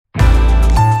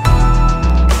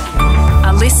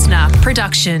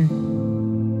production.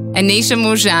 Anita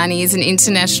Moorjani is an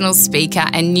international speaker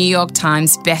and New York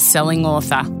Times best-selling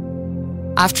author.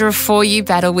 After a 4-year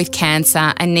battle with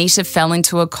cancer, Anita fell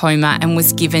into a coma and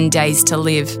was given days to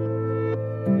live.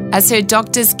 As her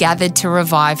doctors gathered to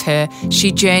revive her,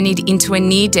 she journeyed into a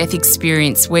near-death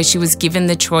experience where she was given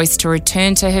the choice to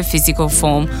return to her physical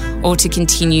form or to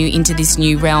continue into this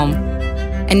new realm.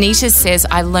 Anita says,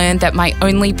 "I learned that my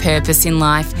only purpose in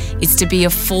life is to be a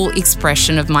full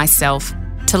expression of myself,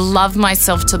 to love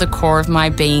myself to the core of my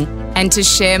being, and to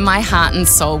share my heart and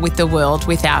soul with the world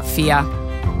without fear."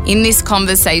 In this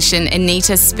conversation,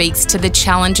 Anita speaks to the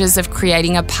challenges of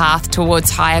creating a path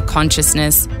towards higher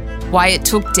consciousness, why it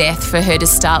took death for her to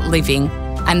start living,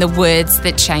 and the words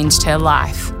that changed her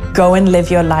life. Go and live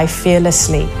your life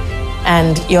fearlessly,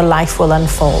 and your life will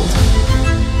unfold.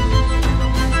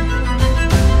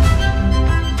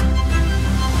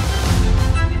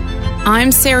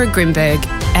 I'm Sarah Grimberg,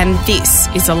 and this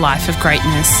is A Life of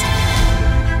Greatness.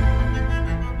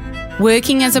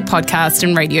 Working as a podcast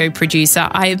and radio producer,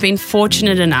 I have been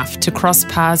fortunate enough to cross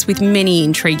paths with many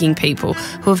intriguing people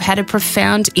who have had a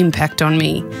profound impact on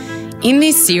me. In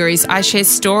this series, I share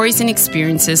stories and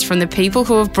experiences from the people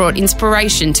who have brought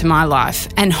inspiration to my life,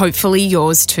 and hopefully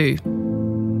yours too.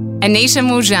 Anita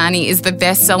Moorjani is the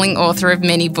best-selling author of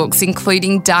many books,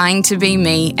 including Dying to Be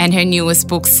Me and her newest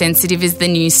book, Sensitive is the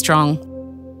New Strong.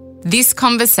 This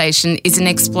conversation is an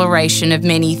exploration of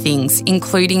many things,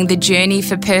 including the journey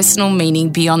for personal meaning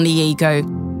beyond the ego,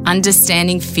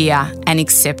 understanding fear, and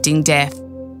accepting death.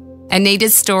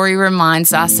 Anita's story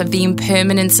reminds us of the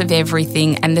impermanence of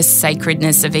everything and the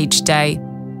sacredness of each day.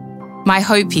 My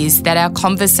hope is that our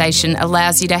conversation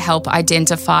allows you to help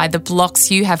identify the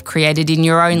blocks you have created in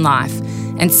your own life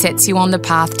and sets you on the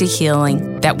path to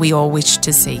healing that we all wish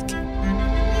to seek.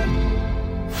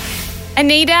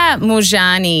 Anita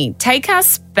Moorjani, take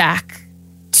us back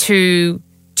to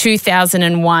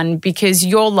 2001, because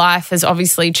your life has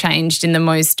obviously changed in the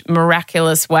most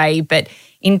miraculous way, but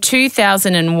in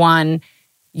 2001,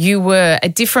 you were a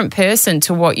different person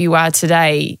to what you are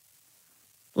today.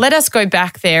 Let us go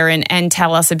back there and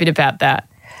tell us a bit about that.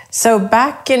 So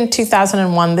back in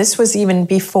 2001, this was even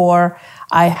before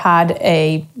I had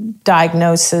a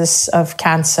diagnosis of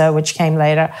cancer, which came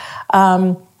later.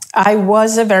 I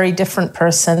was a very different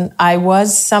person. I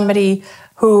was somebody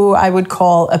who I would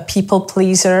call a people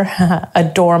pleaser, a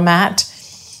doormat.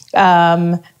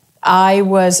 I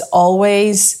was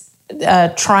always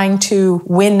trying to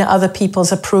win other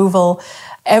people's approval.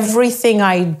 Everything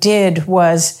I did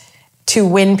was to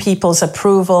win people's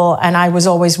approval, and I was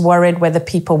always worried whether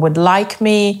people would like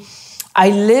me. I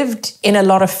lived in a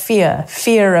lot of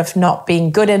fear of not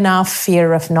being good enough,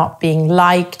 fear of not being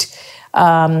liked.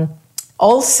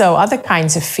 Also, other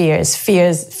kinds of fear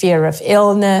of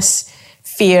illness,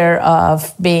 fear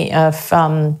of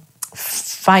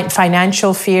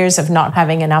financial fears of not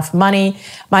having enough money.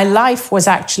 My life was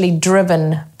actually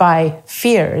driven by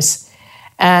fears.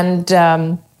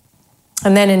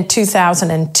 And then in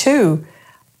 2002,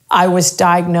 I was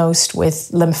diagnosed with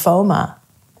lymphoma,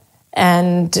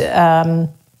 and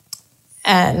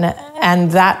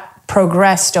that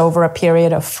progressed over a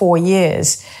period of 4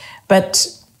 years. But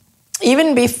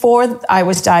even before I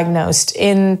was diagnosed,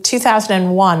 in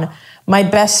 2001, my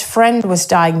best friend was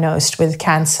diagnosed with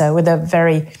cancer, with a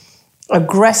very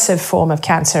aggressive form of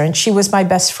cancer, and she was my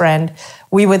best friend.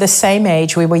 We were the same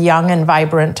age. We were young and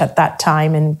vibrant at that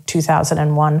time in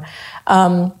 2001.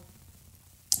 And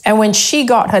when she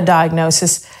got her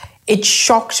diagnosis, it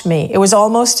shocked me. It was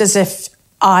almost as if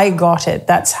I got it.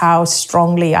 That's how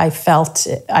strongly I felt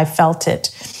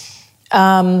it.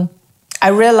 I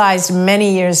realized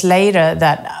many years later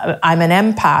that I'm an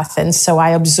empath, and so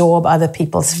I absorb other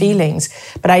people's feelings.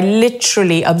 But I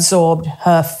literally absorbed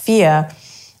her fear,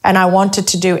 and I wanted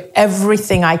to do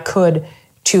everything I could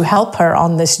to help her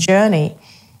on this journey.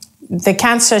 The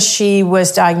cancer she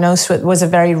was diagnosed with was a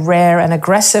very rare and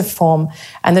aggressive form,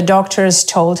 and the doctors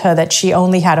told her that she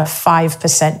only had a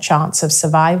 5% chance of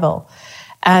survival.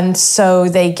 And so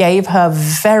they gave her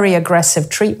very aggressive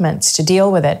treatments to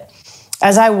deal with it.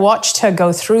 As I watched her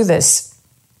go through this,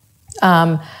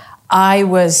 I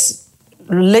was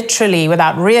literally,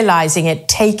 without realizing it,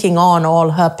 taking on all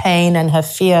her pain and her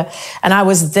fear. And I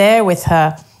was there with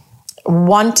her,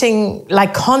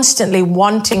 constantly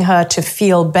wanting her to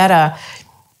feel better.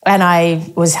 And I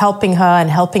was helping her and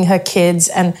helping her kids.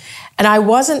 And I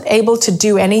wasn't able to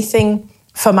do anything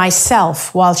for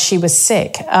myself while she was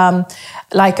sick.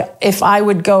 If I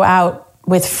would go out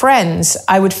with friends,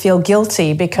 I would feel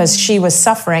guilty because she was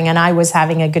suffering and I was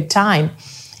having a good time.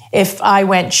 If I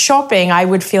went shopping, I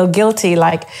would feel guilty,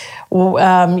 like,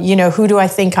 who do I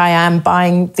think I am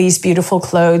buying these beautiful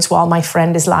clothes while my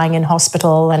friend is lying in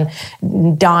hospital and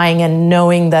dying and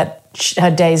knowing that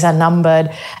her days are numbered.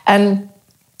 And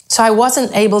so I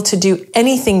wasn't able to do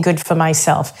anything good for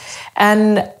myself.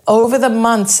 And over the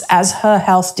months, as her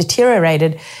health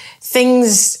deteriorated,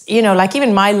 things, like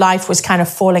even my life was kind of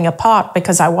falling apart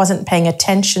because I wasn't paying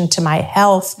attention to my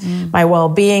health, my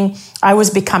well-being. I was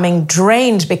becoming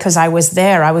drained because I was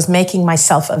there. I was making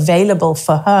myself available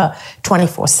for her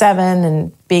 24/7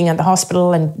 and being at the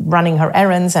hospital and running her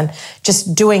errands and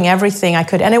just doing everything I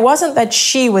could. And it wasn't that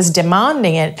she was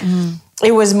demanding it.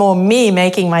 It was more me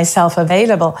making myself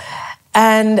available.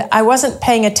 And I wasn't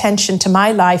paying attention to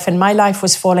my life, and my life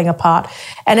was falling apart.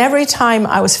 And every time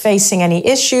I was facing any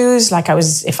issues,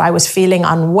 if I was feeling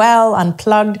unwell,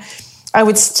 unplugged, I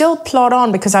would still plod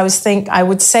on because I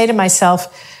would say to myself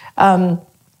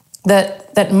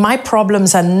that my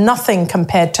problems are nothing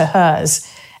compared to hers.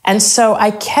 And so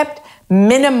I kept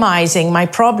minimizing my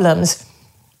problems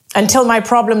until my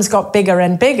problems got bigger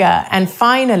and bigger. And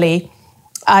finally,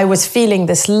 I was feeling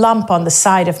this lump on the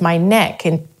side of my neck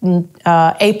in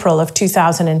April of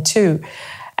 2002.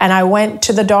 And I went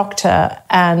to the doctor,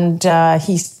 and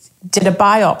he did a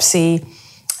biopsy,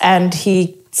 and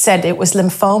he said it was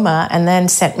lymphoma, and then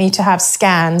sent me to have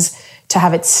scans to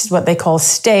have it, what they call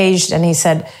staged. And he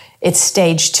said it's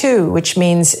stage 2, which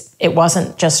means it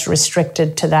wasn't just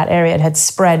restricted to that area. It had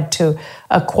spread to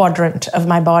a quadrant of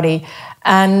my body.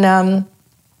 And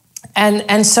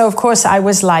so, of course, I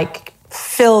was like,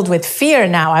 filled with fear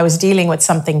now. I was dealing with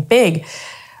something big.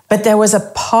 But there was a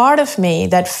part of me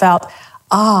that felt,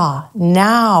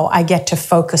 now I get to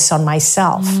focus on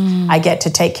myself. I get to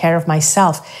take care of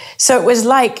myself. So it was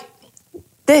like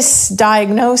this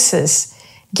diagnosis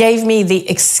gave me the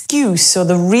excuse or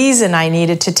the reason I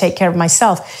needed to take care of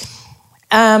myself.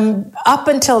 Up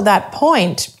until that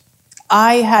point,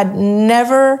 I had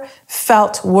never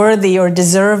felt worthy or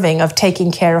deserving of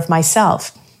taking care of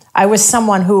myself. I was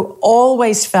someone who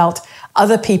always felt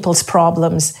other people's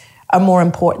problems are more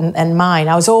important than mine.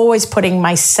 I was always putting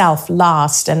myself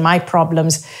last and my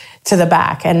problems to the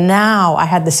back. And now I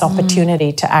had this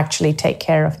opportunity to actually take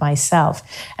care of myself.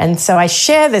 And so I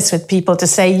share this with people to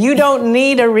say, you don't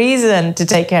need a reason to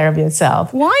take care of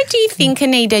yourself. Why do you think,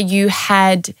 Anita, you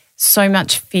had so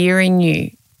much fear in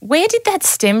you? Where did that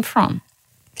stem from?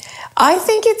 I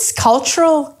think it's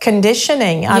cultural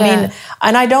conditioning. I mean,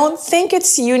 and I don't think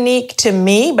it's unique to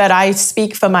me, but I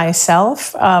speak for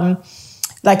myself.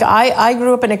 I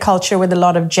grew up in a culture with a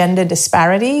lot of gender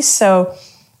disparity. So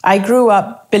I grew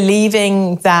up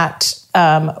believing that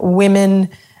a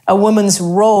woman's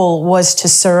role was to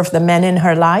serve the men in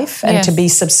her life and to be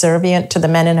subservient to the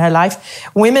men in her life.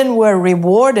 Women were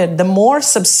rewarded. The more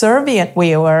subservient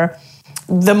we were,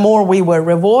 the more we were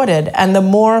rewarded. And the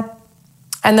more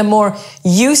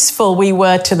useful we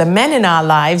were to the men in our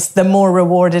lives, the more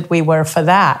rewarded we were for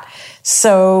that.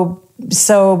 So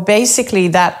basically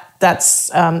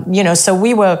that's so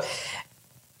we were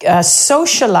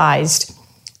socialized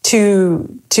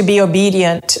to be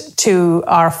obedient to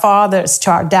our fathers, to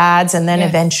our dads, and then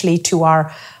eventually to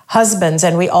our husbands.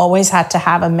 And we always had to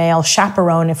have a male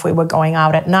chaperone if we were going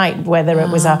out at night, whether it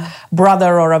was a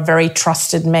brother or a very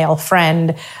trusted male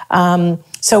friend.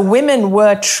 So women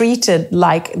were treated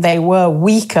like they were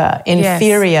weaker,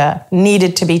 inferior,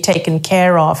 needed to be taken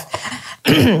care of.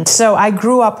 So I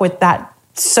grew up with that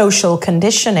social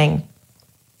conditioning.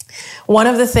 One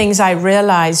of the things I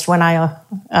realized when I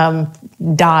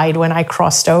died, when I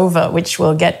crossed over, which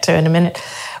we'll get to in a minute,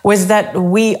 was that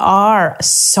we are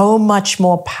so much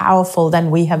more powerful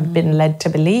than we have been led to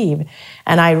believe.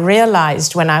 And I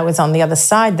realized when I was on the other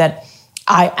side that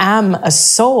I am a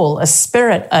soul, a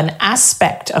spirit, an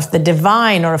aspect of the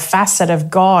divine or a facet of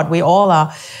God, we all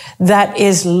are, that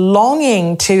is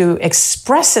longing to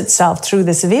express itself through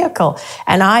this vehicle.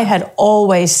 And I had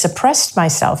always suppressed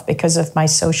myself because of my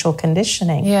social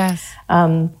conditioning. Yes.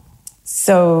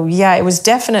 It was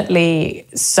definitely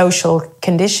social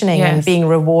conditioning and being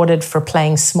rewarded for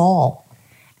playing small.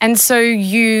 And so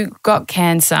you got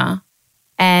cancer,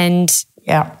 and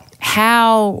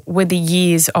how were the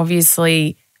years,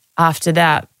 obviously, after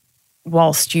that,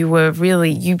 whilst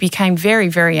you became very,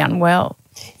 very unwell?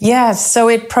 Yes, so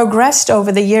it progressed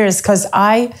over the years because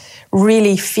I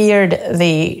really feared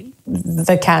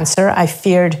the cancer. I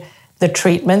feared the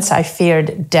treatments. I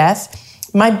feared death.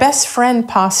 My best friend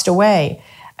passed away.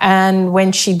 And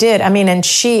when she did,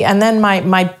 and then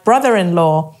my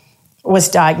brother-in-law was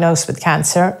diagnosed with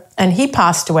cancer and he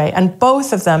passed away. And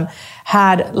both of them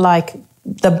had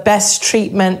the best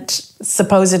treatment,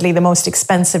 supposedly the most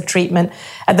expensive treatment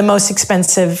at the most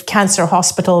expensive cancer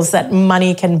hospitals that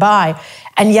money can buy.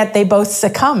 And yet they both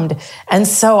succumbed. And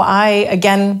so I,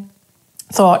 again,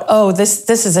 thought, oh, this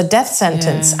is a death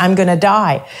sentence. I'm going to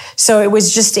die. So it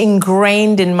was just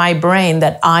ingrained in my brain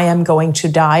that I am going to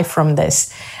die from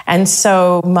this. And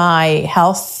so my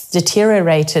health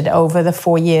deteriorated over the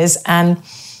 4 years, and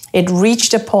it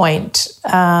reached a point. So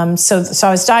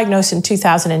I was diagnosed in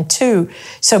 2002.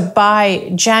 So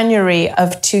by January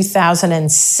of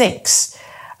 2006,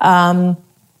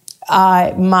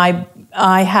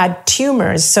 I had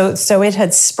tumors. So it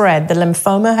had spread. The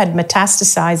lymphoma had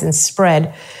metastasized and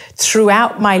spread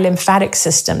throughout my lymphatic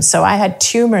system. So I had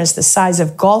tumors the size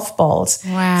of golf balls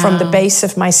from the base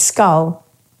of my skull,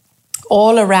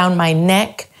 all around my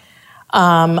neck,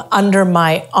 under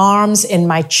my arms, in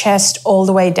my chest, all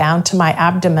the way down to my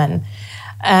abdomen.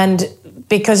 And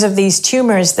because of these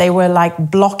tumors, they were like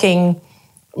blocking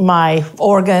my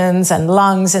organs and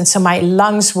lungs. And so my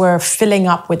lungs were filling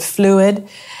up with fluid.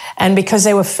 And because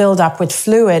they were filled up with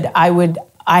fluid,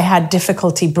 I had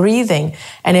difficulty breathing.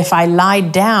 And if I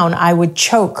lied down, I would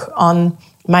choke on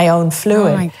my own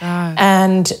fluid. Oh my God.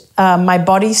 And my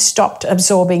body stopped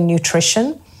absorbing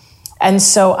nutrition. And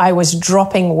so I was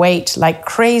dropping weight like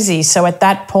crazy. So at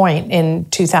that point in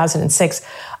 2006,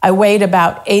 I weighed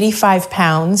about 85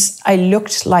 pounds. I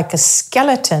looked like a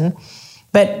skeleton.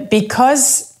 But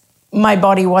because my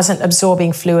body wasn't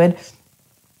absorbing fluid,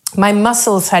 my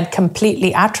muscles had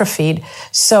completely atrophied,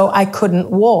 so I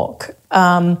couldn't walk.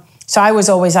 So I was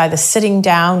always either sitting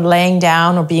down, laying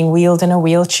down, or being wheeled in a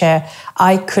wheelchair.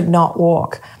 I could not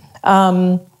walk.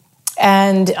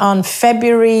 And on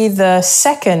February the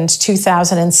 2nd,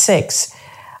 2006,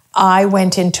 I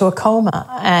went into a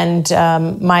coma, and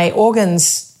my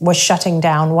organs were shutting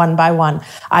down one by one.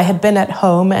 I had been at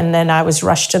home, and then I was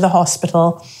rushed to the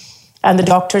hospital, and the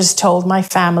doctors told my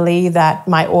family that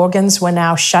my organs were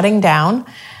now shutting down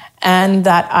and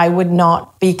that I would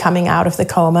not be coming out of the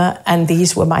coma, and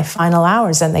these were my final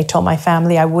hours. And they told my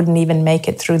family I wouldn't even make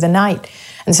it through the night.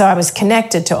 And so I was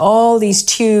connected to all these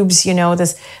tubes, you know,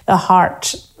 the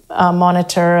heart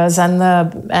monitors and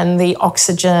the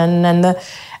oxygen and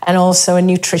also a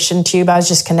nutrition tube. I was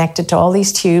just connected to all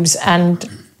these tubes.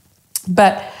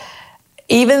 But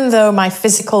even though my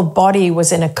physical body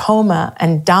was in a coma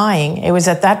and dying, it was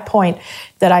at that point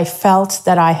that I felt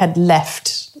that I had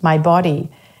left my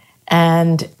body.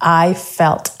 And I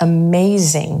felt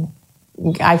amazing.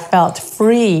 I felt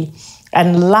free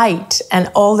and light,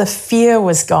 and all the fear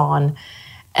was gone,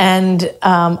 and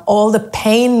all the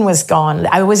pain was gone.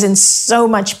 I was in so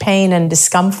much pain and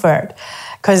discomfort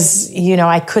because, you know,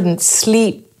 I couldn't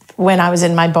sleep when I was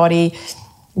in my body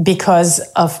because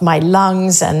of my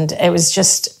lungs, and it was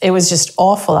just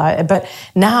awful. But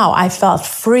now I felt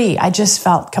free. I just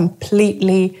felt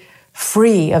completely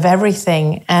free of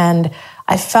everything, and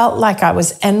I felt like I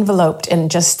was enveloped in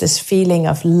just this feeling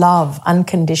of love,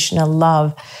 unconditional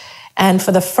love. And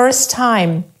for the first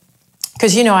time,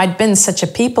 because, you know, I'd been such a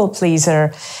people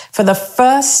pleaser, for the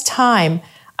first time,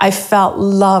 I felt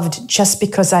loved just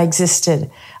because I existed.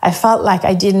 I felt like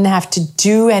I didn't have to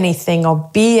do anything or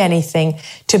be anything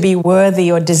to be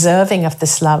worthy or deserving of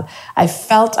this love. I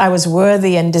felt I was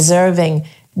worthy and deserving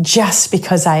just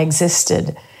because I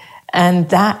existed. And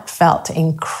that felt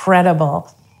incredible.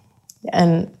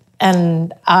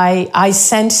 And I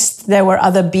sensed there were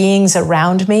other beings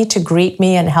around me to greet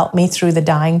me and help me through the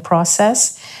dying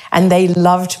process. And they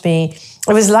loved me.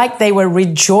 It was like they were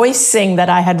rejoicing that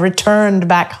I had returned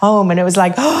back home. And it was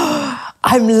like, oh,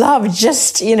 I'm loved.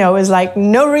 Just, you know, it was like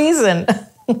no reason.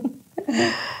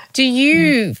 Do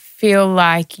you feel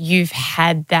like you've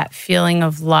had that feeling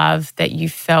of love that you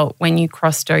felt when you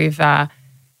crossed over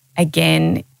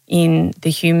again in the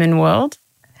human world?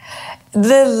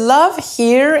 The love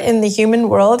here in the human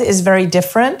world is very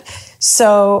different.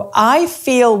 So I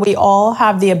feel we all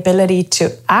have the ability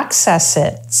to access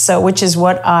it. So, which is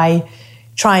what I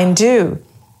try and do.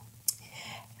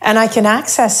 And I can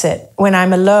access it when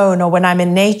I'm alone, or when I'm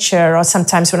in nature, or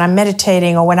sometimes when I'm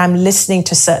meditating, or when I'm listening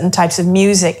to certain types of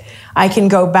music. I can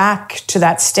go back to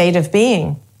that state of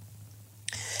being.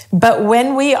 But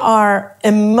when we are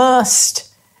immersed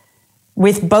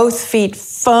with both feet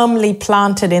firmly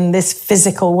planted in this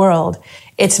physical world,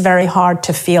 it's very hard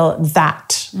to feel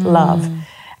that love.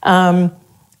 And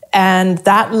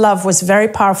that love was very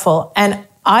powerful. And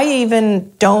I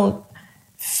even don't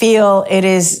feel it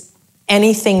is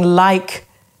anything like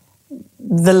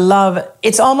the love.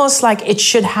 It's almost like it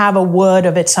should have a word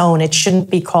of its own. It shouldn't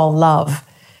be called love.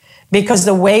 Because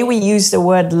the way we use the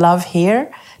word love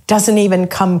here doesn't even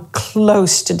come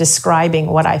close to describing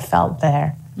what I felt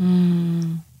there.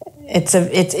 It's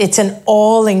an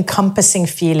all-encompassing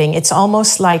feeling. It's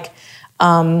almost like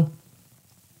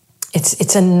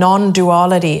it's a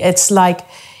non-duality. It's like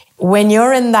when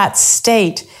you're in that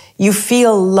state, you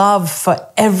feel love for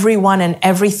everyone and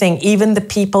everything, even the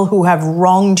people who have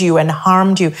wronged you and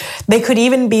harmed you. They could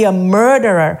even be a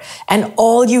murderer, and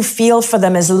all you feel for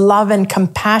them is love and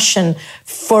compassion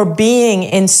for being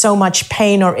in so much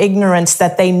pain or ignorance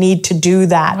that they need to do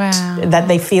that, that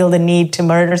they feel the need to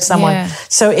murder someone. Yeah.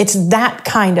 So it's that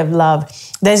kind of love.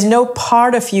 There's no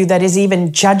part of you that is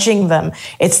even judging them.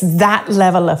 It's that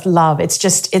level of love. It's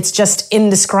just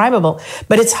indescribable.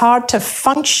 But it's hard to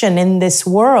function in this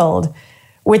world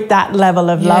with that level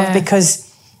of love because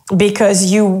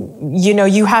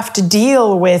you have to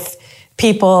deal with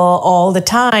people all the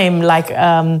time, like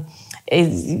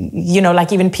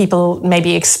like even people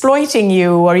maybe exploiting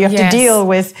you, or you have to deal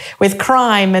with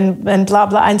crime and blah,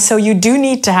 blah. And so you do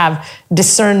need to have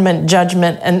discernment,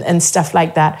 judgment, and stuff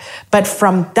like that. But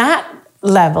from that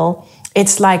level,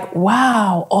 it's like,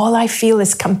 wow, all I feel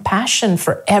is compassion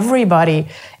for everybody,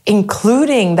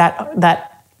 including that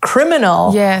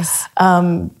criminal. Yes.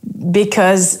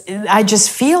 Because I just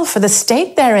feel for the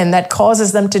state they're in that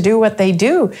causes them to do what they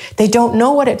do. They don't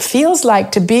know what it feels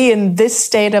like to be in this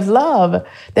state of love.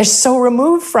 They're so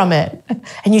removed from it.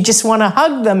 And you just want to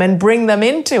hug them and bring them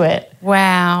into it.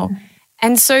 Wow.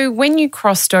 And so when you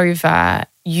crossed over,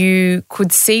 you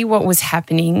could see what was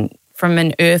happening from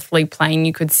an earthly plane.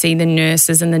 You could see the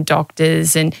nurses and the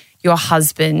doctors and your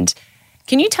husband.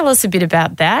 Can you tell us a bit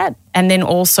about that? And then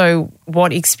also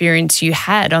what experience you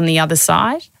had on the other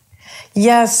side?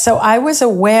 Yes, so I was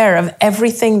aware of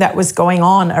everything that was going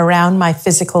on around my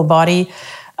physical body.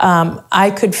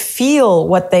 I could feel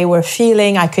what they were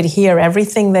feeling. I could hear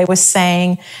everything they were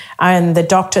saying. And the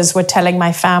doctors were telling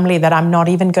my family that I'm not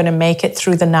even going to make it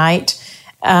through the night.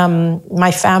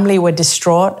 My family were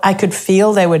distraught. I could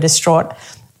feel they were distraught.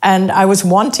 And I was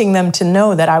wanting them to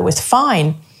know that I was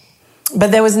fine.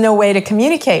 But there was no way to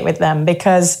communicate with them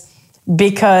because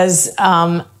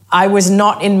I was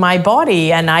not in my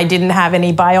body and I didn't have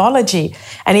any biology.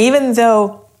 And even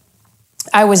though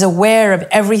I was aware of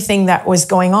everything that was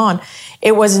going on,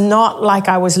 it was not like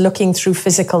I was looking through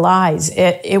physical eyes.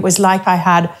 It was like I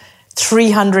had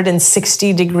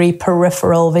 360-degree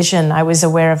peripheral vision. I was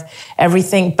aware of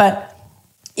everything. But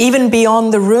even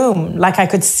beyond the room, like I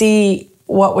could see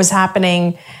what was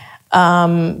happening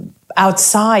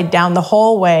outside down the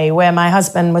hallway where my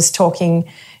husband was talking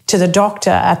to the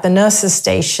doctor at the nurse's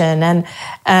station.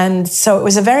 And so it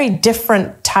was a very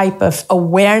different type of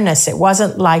awareness. It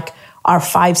wasn't like our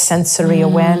five sensory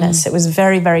awareness. It was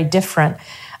very, very different.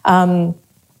 But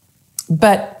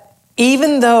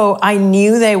even though I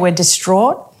knew they were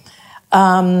distraught,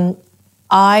 I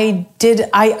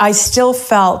still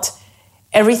felt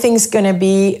everything's going to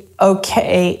be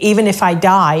okay, even if I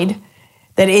died,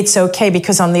 that it's okay,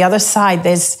 because on the other side,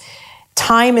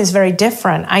 time is very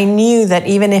different. I knew that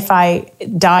even if I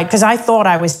died, because I thought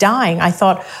I was dying, I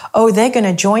thought, oh, they're going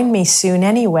to join me soon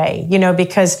anyway,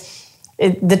 because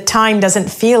the time doesn't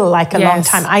feel like a long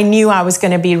time. I knew I was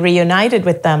going to be reunited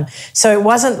with them. So it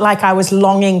wasn't like I was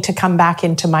longing to come back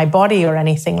into my body or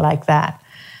anything like that.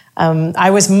 I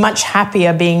was much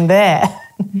happier being there.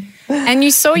 And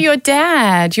you saw your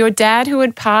dad who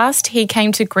had passed. He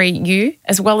came to greet you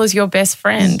as well as your best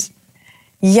friend.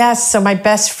 Yes, so my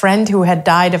best friend who had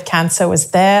died of cancer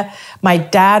was there. My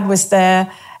dad was there.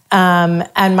 And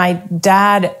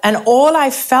all I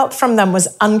felt from them was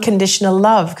unconditional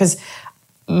love, because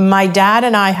my dad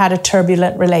and I had a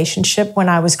turbulent relationship when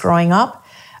I was growing up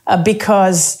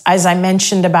because, as I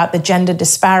mentioned about the gender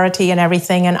disparity and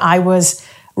everything, and I was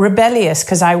rebellious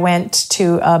because I went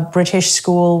to a British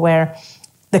school where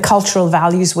the cultural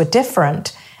values were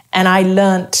different, and I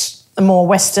learnt more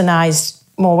Western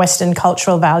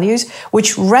cultural values,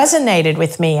 which resonated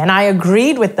with me, and I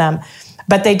agreed with them,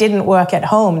 but they didn't work at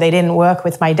home. They didn't work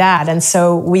with my dad, and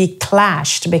so we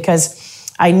clashed because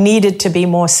I needed to be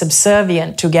more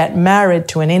subservient to get married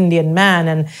to an Indian man,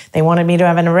 and they wanted me to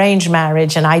have an arranged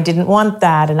marriage, and I didn't want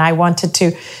that, and I wanted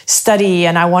to study,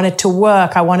 and I wanted to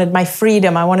work, I wanted my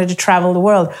freedom, I wanted to travel the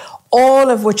world, all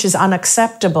of which is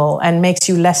unacceptable and makes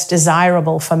you less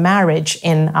desirable for marriage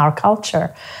in our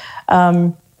culture.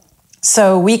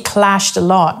 So we clashed a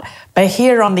lot. But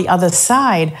here on the other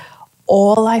side,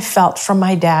 all I felt from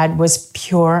my dad was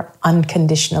pure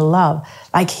unconditional love.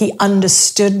 Like he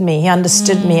understood me. He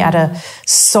understood me at a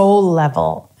soul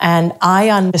level. And I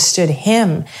understood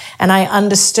him. And I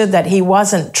understood that he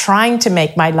wasn't trying to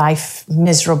make my life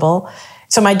miserable.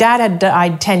 So my dad had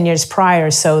died 10 years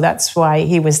prior, so that's why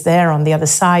he was there on the other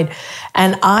side.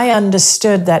 And I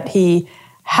understood that he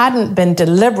hadn't been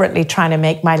deliberately trying to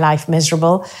make my life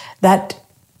miserable, that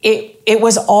it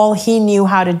was all he knew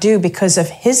how to do because of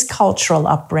his cultural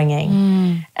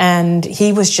upbringing. And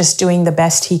he was just doing the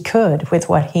best he could with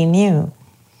what he knew.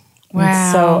 Wow.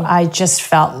 And so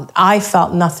I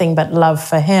felt nothing but love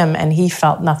for him, and he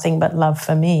felt nothing but love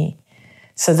for me.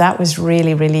 So that was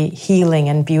really, really healing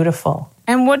and beautiful.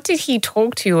 And what did he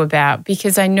talk to you about?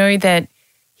 Because I know that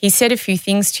he said a few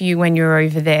things to you when you were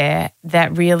over there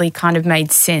that really kind of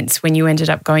made sense when you ended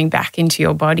up going back into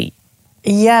your body.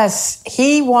 Yes,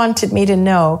 he wanted me to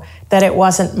know that it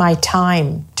wasn't my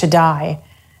time to die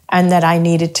and that I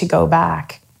needed to go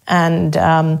back. And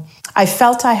I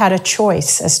felt I had a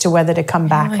choice as to whether to come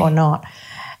back or not.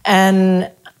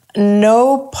 And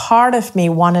no part of me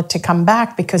wanted to come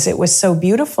back because it was so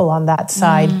beautiful on that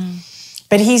side.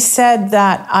 But he said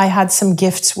that I had some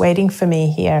gifts waiting for me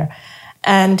here.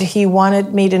 And he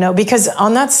wanted me to know, because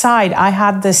on that side, I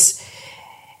had this,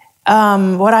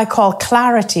 what I call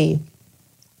clarity.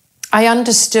 I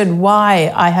understood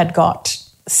why I had got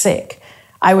sick.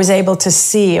 I was able to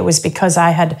see it was because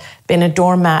I had been a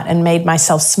doormat and made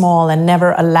myself small and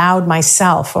never allowed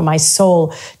myself or my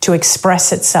soul to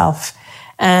express itself.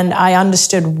 And I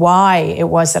understood why it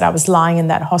was that I was lying in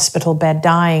that hospital bed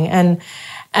dying.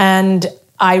 And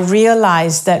I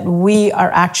realized that we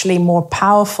are actually more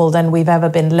powerful than we've ever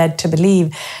been led to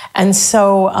believe. And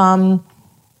so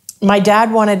my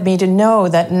dad wanted me to know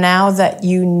that now that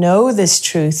you know this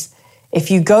truth, if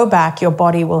you go back, your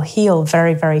body will heal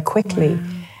very, very quickly.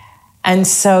 And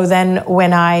so then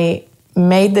when I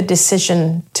made the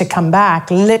decision to come back,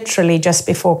 literally just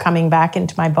before coming back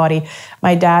into my body,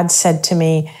 my dad said to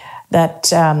me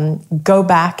that go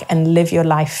back and live your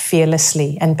life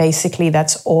fearlessly. And basically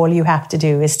that's all you have to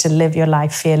do, is to live your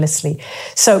life fearlessly.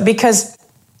 So because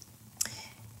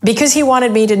he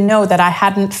wanted me to know that I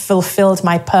hadn't fulfilled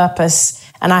my purpose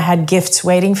and I had gifts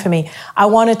waiting for me, I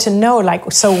wanted to know,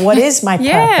 like, so what is my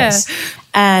purpose?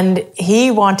 And he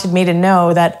wanted me to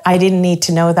know that I didn't need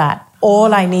to know that.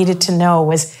 All I needed to know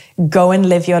was go and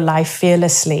live your life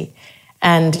fearlessly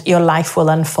and your life will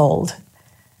unfold.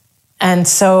 And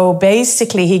so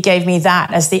basically he gave me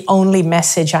that as the only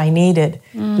message I needed,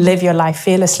 live your life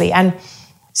fearlessly. And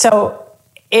so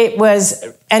it was,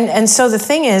 and so the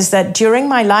thing is that during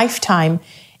my lifetime,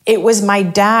 it was my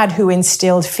dad who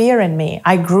instilled fear in me.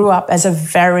 I grew up as a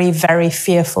very, very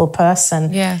fearful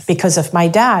person because of my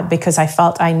dad, because I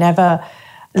felt I never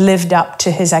lived up to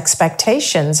his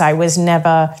expectations. I was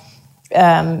never,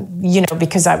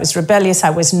 because I was rebellious,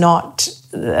 I was not,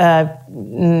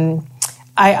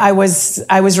 I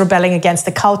was rebelling against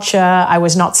the culture. I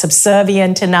was not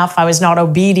subservient enough. I was not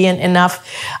obedient enough.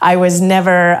 I was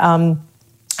never,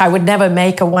 I would never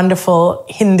make a wonderful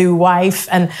Hindu wife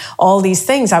and all these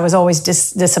things. I was always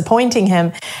disappointing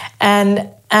him. And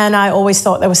I always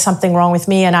thought there was something wrong with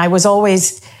me. And I was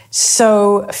always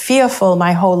so fearful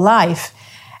my whole life.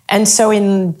 And so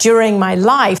during my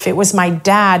life, it was my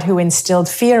dad who instilled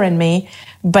fear in me.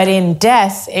 But in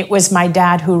death, it was my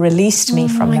dad who released me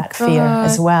from that fear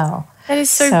as well. That is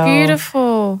so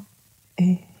beautiful.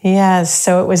 Yes,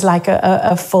 so it was like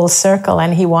a full circle.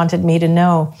 And he wanted me to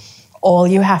know, all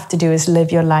you have to do is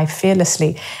live your life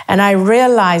fearlessly. And I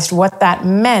realized what that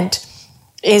meant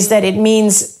is that it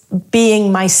means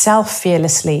being myself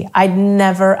fearlessly. I'd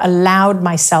never allowed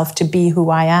myself to be who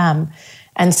I am.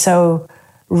 And so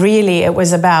really it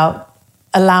was about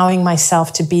allowing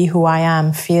myself to be who I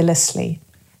am fearlessly.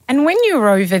 And when you were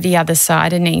over the other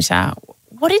side, Anita,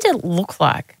 what did it look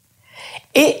like?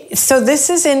 So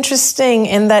this is interesting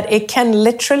in that it can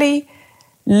literally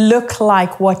look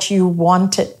like what you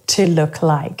want it to look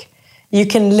like. You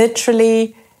can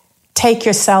literally take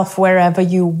yourself wherever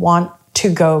you want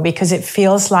to go because it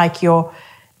feels like you're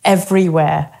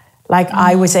everywhere. Like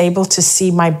I was able to see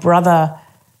my brother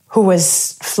who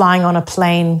was flying on a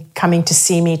plane, coming to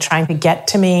see me, trying to get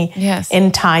to me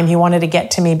in time. He wanted to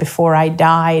get to me before I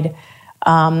died.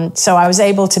 So I was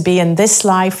able to be in this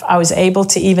life. I was able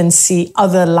to even see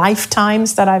other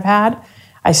lifetimes that I've had.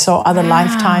 I saw other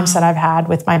lifetimes that I've had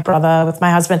with my brother, with my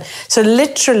husband. So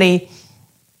literally,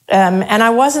 and I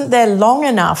wasn't there long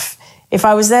enough. If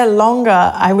I was there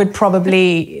longer, I would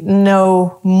probably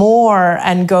know more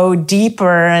and go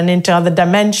deeper and into other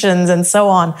dimensions and so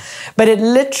on. But it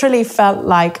literally felt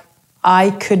like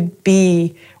I could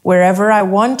be wherever I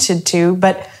wanted to,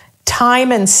 but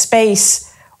time and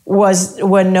space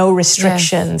were no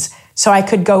restrictions. Yes. So I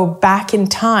could go back in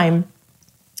time.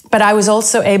 But I was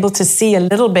also able to see a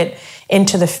little bit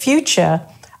into the future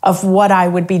of what I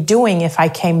would be doing if I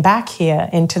came back here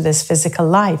into this physical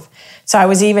life. So I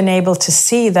was even able to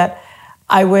see that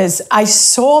I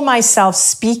saw myself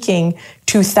speaking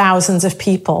to thousands of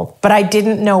people, but I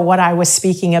didn't know what I was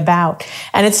speaking about.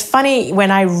 And it's funny,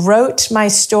 when I wrote my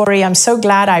story, I'm so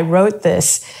glad I wrote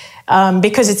this,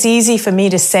 because it's easy for me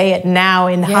to say it now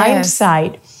in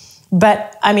hindsight.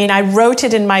 But I mean, I wrote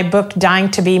it in my book,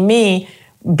 Dying to Be Me,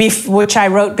 which I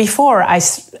wrote before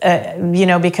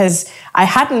because I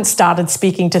hadn't started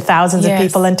speaking to thousands of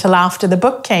people until after the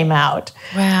book came out.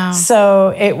 Wow.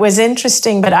 So it was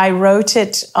interesting, but I wrote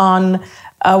it on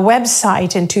a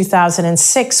website in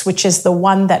 2006, which is the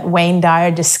one that Wayne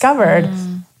Dyer discovered,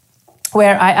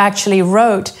 where I actually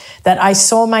wrote that I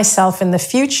saw myself in the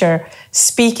future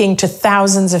speaking to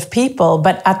thousands of people,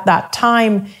 but at that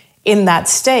time, in that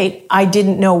state, I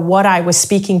didn't know what I was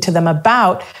speaking to them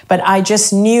about, but I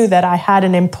just knew that I had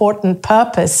an important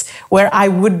purpose where I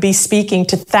would be speaking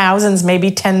to thousands,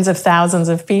 maybe tens of thousands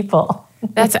of people.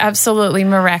 That's absolutely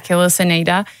miraculous,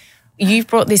 Anita. You've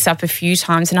brought this up a few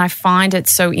times, and I find it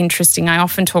so interesting. I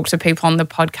often talk to people on the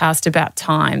podcast about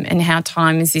time and how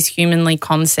time is this humanly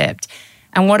concept.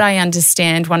 And what I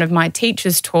understand, one of my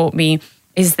teachers taught me,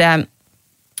 is that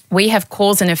we have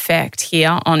cause and effect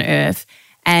here on earth.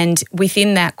 And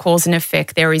within that cause and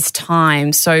effect, there is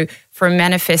time. So for a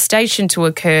manifestation to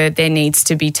occur, there needs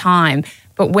to be time.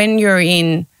 But when you're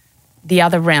in the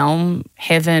other realm,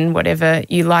 heaven, whatever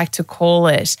you like to call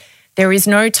it, there is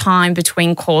no time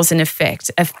between cause and effect.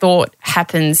 A thought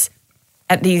happens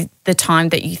at the time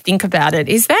that you think about it.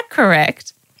 Is that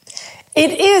correct?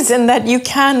 It is, in that you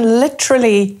can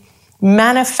literally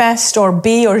manifest or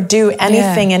be or do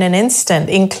anything in an instant,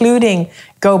 including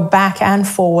go back and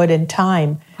forward in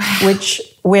time, which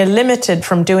we're limited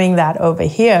from doing that over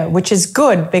here, which is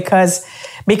good because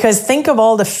think of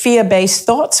all the fear-based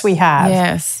thoughts we have.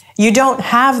 Yes. You don't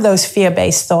have those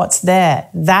fear-based thoughts there.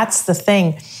 That's the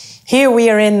thing. Here we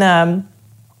are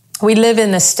we live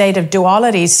in a state of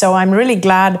duality, so I'm really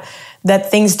glad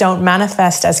that things don't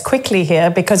manifest as quickly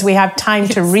here, because we have time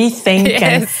to rethink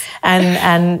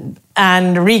and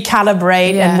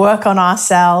recalibrate and work on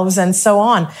ourselves and so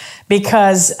on,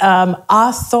 because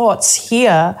our thoughts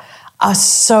here are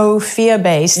so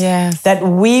fear-based that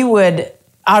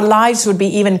our lives would be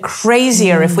even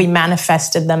crazier if we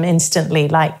manifested them instantly,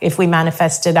 like if we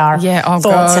manifested our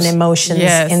thoughts and emotions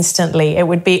instantly. It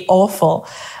would be awful.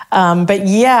 But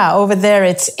over there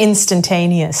it's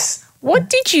instantaneous. What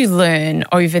did you learn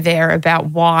over there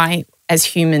about why, as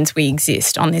humans, we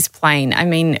exist on this plane? I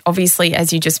mean, obviously,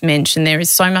 as you just mentioned, there is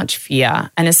so much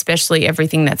fear, and especially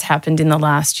everything that's happened in the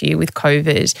last year with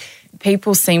COVID.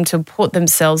 People seem to put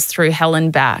themselves through hell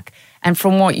and back. And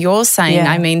from what you're saying,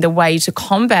 I mean, the way to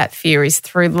combat fear is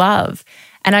through love.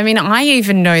 And I mean, I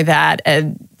even know that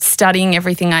studying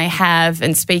everything I have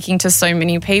and speaking to so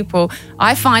many people,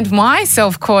 I find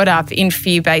myself caught up in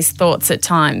fear-based thoughts at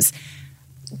times.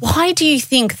 Why do you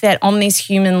think that on this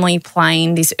humanly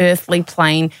plane, this earthly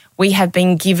plane, we have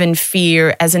been given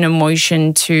fear as an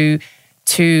emotion to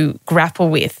grapple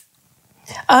with?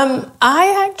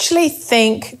 I actually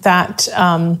think that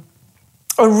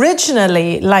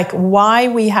originally, like why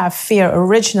we have fear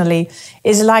originally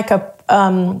is like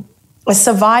a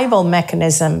survival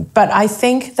mechanism. But I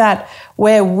think that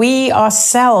where we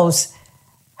ourselves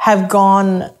have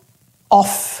gone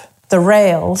off the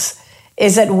rails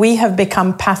is that we have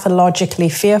become pathologically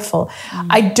fearful.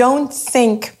 I don't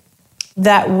think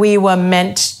that we were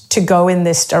meant to go in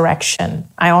this direction.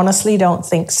 I honestly don't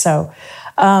think so.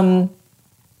 I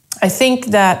think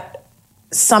that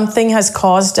something has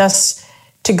caused us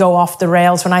to go off the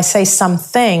rails. When I say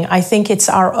something, I think it's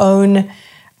our own,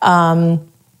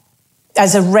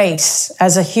 as a race,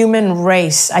 as a human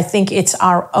race, I think it's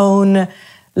our own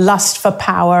lust for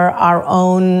power, our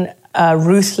own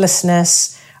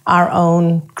ruthlessness, our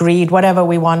own greed, whatever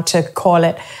we want to call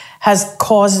it, has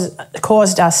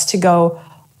caused us to go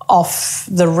off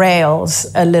the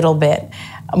rails a little bit,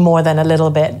 more than a little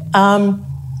bit.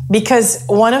 Because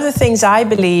one of the things I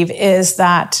believe is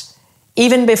that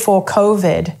even before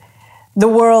COVID, the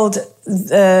world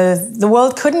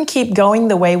couldn't keep going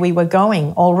the way we were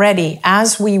going already,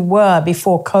 as we were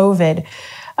before COVID.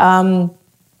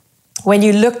 When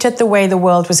you looked at the way the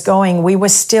world was going, we were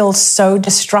still so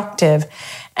destructive.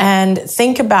 And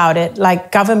think about it,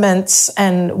 like governments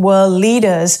and world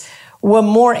leaders were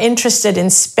more interested in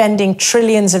spending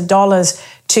trillions of dollars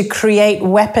to create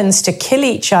weapons to kill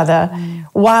each other,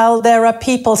 while there are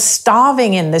people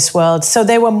starving in this world. So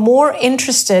they were more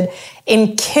interested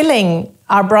in killing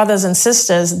our brothers and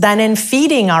sisters than in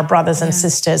feeding our brothers and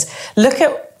sisters. Look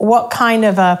at what kind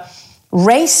of a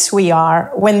race we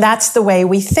are when that's the way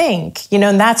we think,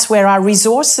 and that's where our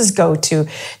resources go to.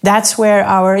 That's where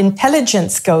our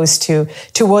intelligence goes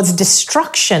towards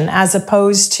destruction as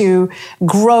opposed to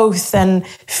growth and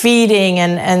feeding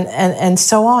and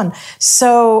so on.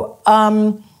 So,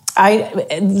 I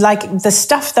like the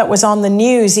stuff that was on the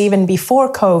news even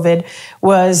before COVID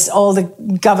was all the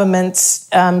governments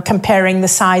comparing the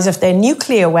size of their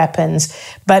nuclear weapons,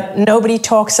 but nobody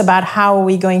talks about how are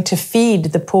we going to feed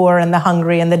the poor and the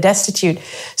hungry and the destitute.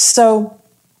 So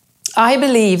I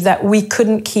believe that we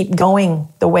couldn't keep going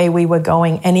the way we were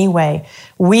going anyway.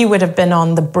 We would have been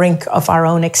on the brink of our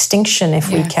own extinction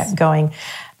if we kept going.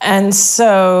 And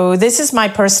so this is my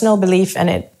personal belief, and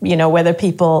it, whether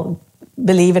people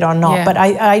believe it or not. Yeah. But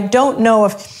I don't know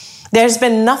if there's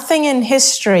been nothing in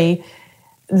history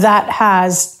that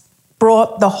has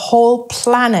brought the whole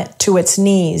planet to its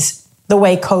knees the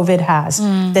way COVID has.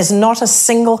 There's not a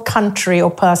single country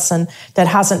or person that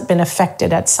hasn't been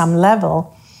affected at some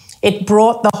level. It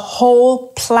brought the whole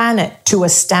planet to a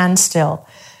standstill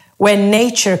where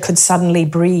nature could suddenly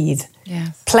breathe.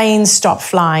 Yes. Planes stopped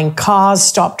flying, cars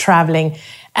stopped traveling,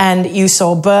 and you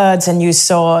saw birds and you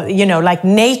saw, like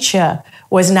nature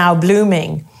was now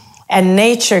blooming and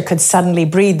nature could suddenly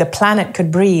breathe. The planet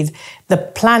could breathe. The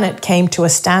planet came to a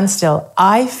standstill.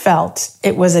 I felt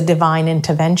it was a divine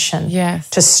intervention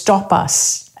to stop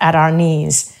us at our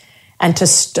knees and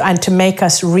to make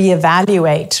us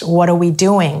reevaluate. What are we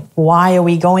doing? Why are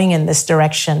we going in this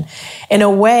direction? In a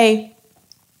way,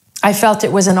 I felt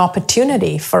it was an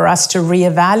opportunity for us to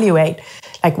reevaluate.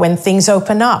 Like when things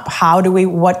open up,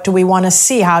 what do we want to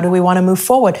see? How do we want to move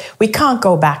forward? We can't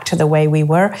go back to the way we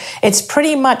were. It's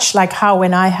pretty much like how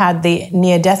when I had the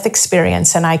near-death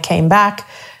experience and I came back,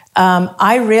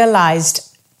 I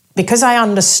realized, because I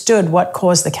understood what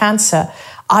caused the cancer,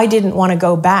 I didn't want to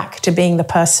go back to being the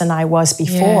person I was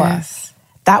before. Yes.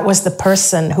 That was the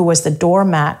person who was the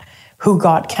doormat who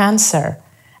got cancer.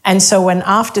 And so when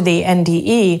after the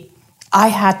NDE, I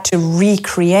had to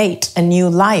recreate a new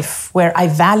life where I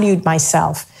valued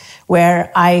myself,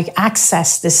 where I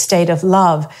accessed this state of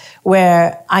love,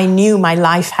 where I knew my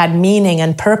life had meaning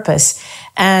and purpose.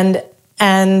 And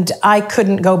I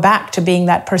couldn't go back to being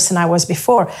that person I was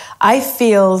before. I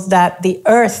feel that the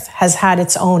earth has had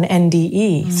its own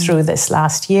NDE through this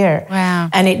last year. Wow.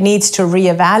 And it needs to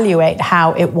reevaluate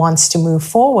how it wants to move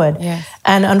forward. Yes.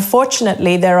 And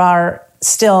unfortunately, there are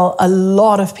still a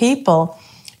lot of people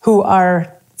who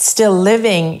are still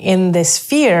living in this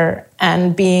fear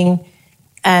and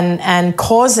and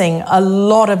causing a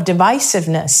lot of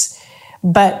divisiveness.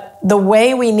 But the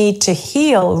way we need to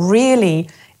heal really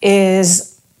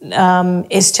is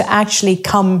to actually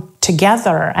come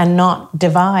together and not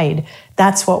divide.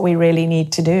 That's what we really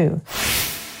need to do.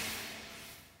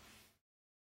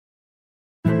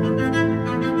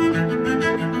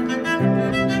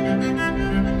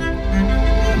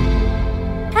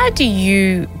 How do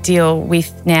you deal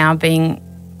with now being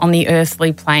on the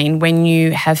earthly plane when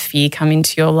you have fear come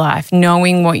into your life,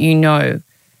 knowing what you know?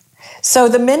 So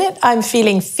the minute I'm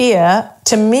feeling fear,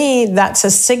 to me, that's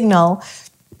a signal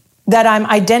that I'm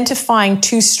identifying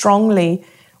too strongly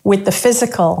with the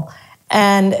physical,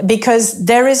 and because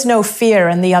there is no fear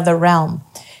in the other realm.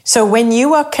 So when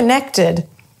you are connected,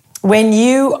 when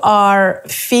you are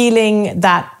feeling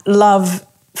that love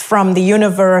from the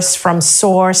universe, from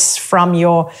source, from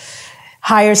your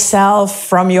higher self,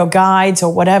 from your guides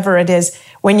or whatever it is,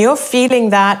 when you're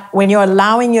feeling that, when you're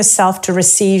allowing yourself to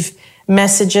receive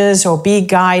messages or be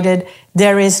guided,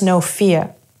 there is no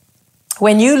fear.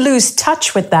 When you lose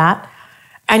touch with that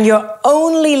and you're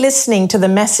only listening to the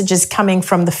messages coming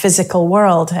from the physical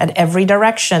world at every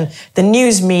direction, the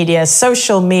news media,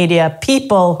 social media,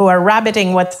 people who are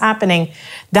rabbiting what's happening,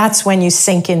 that's when you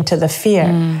sink into the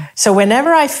fear. So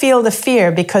whenever I feel the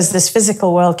fear, because this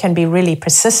physical world can be really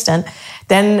persistent,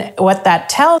 then what that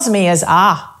tells me is,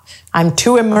 I'm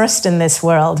too immersed in this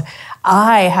world.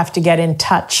 I have to get in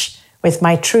touch with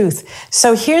my truth.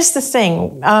 So here's the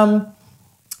thing.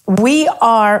 We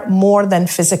are more than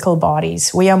physical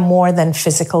bodies. We are more than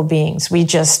physical beings. We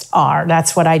just are.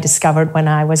 That's what I discovered when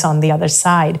I was on the other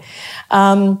side.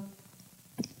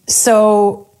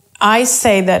 So I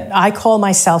say that I call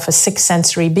myself a sixth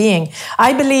sensory being.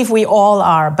 I believe we all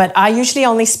are, but I usually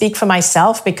only speak for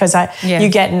myself because you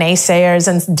get naysayers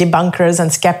and debunkers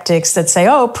and skeptics that say,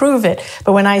 oh, prove it.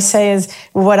 But what I say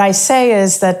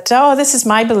is that, this is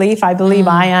my belief. I believe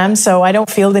I am, so I don't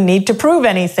feel the need to prove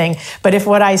anything. But if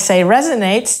what I say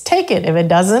resonates, take it. If it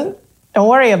doesn't, Don't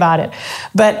worry about it.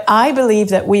 But I believe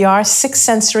that we are 6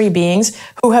 sensory beings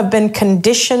who have been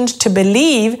conditioned to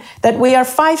believe that we are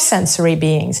 5 sensory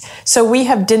beings. So we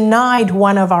have denied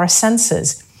one of our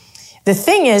senses. The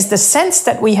thing is, the sense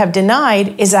that we have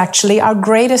denied is actually our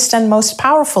greatest and most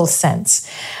powerful sense.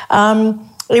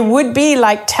 It would be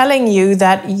like telling you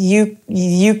that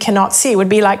you cannot see. It would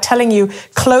be like telling you,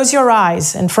 close your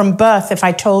eyes. And from birth, if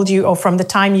I told you, or from the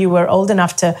time you were old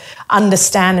enough to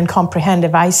understand and comprehend,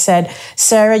 if I said,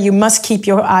 Sarah, you must keep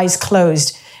your eyes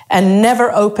closed and never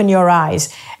open your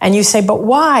eyes. And you say, but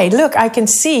why? Look, I can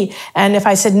see. And if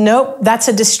I said, nope, that's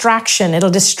a distraction. It'll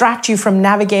distract you from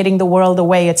navigating the world the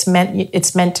way it's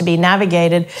meant to be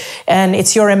navigated. And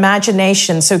it's your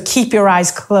imagination. So keep your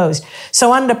eyes closed.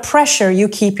 So under pressure, you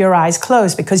keep your eyes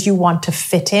closed because you want to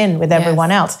fit in with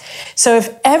everyone else. So if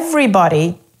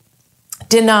everybody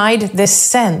denied this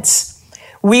sense,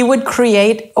 we would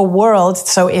create a world.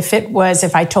 So if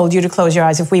I told you to close your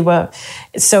eyes, if we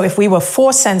were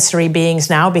 4 sensory beings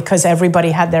now, because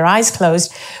everybody had their eyes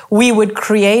closed, we would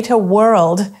create a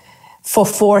world for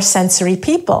 4 sensory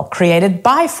people, created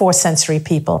by 4 sensory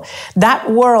people.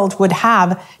 That world would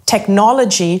have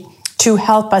technology to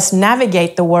help us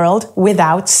navigate the world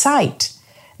without sight.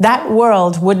 That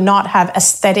world would not have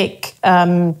aesthetic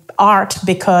art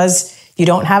because you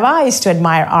don't have eyes to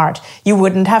admire art. You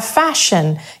wouldn't have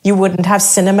fashion. You wouldn't have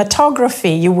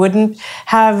cinematography. You wouldn't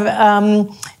have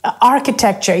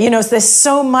architecture. There's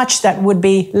so much that would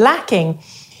be lacking.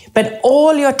 But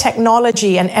all your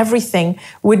technology and everything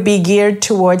would be geared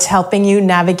towards helping you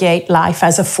navigate life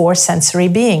as a 4 sensory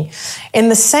being. In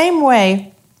the same way,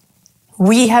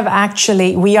 we are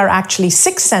actually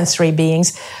 6 sensory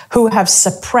beings who have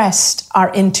suppressed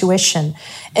our intuition.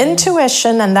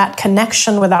 Intuition and that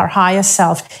connection with our higher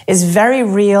self is very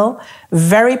real,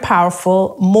 very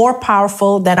powerful, more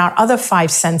powerful than our other 5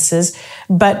 senses,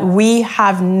 but we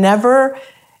have never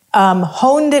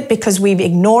honed it because we've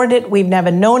ignored it. We've never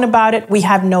known about it. We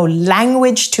have no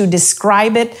language to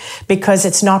describe it because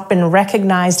it's not been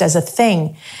recognized as a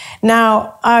thing.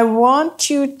 Now, I want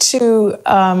you to,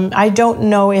 I don't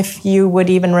know if you would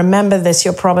even remember this.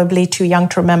 You're probably too young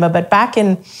to remember, but back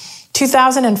in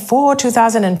 2004,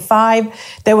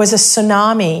 2005, there was a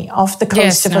tsunami off the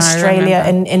coast of Australia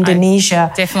and Indonesia.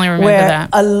 I definitely remember where that.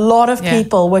 A lot of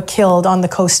people were killed on the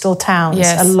coastal towns.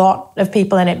 Yes. A lot of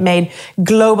people, and it made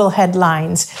global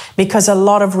headlines because a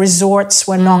lot of resorts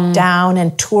were knocked down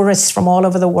and tourists from all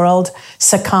over the world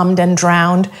succumbed and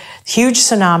drowned. Huge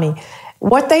tsunami.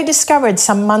 What they discovered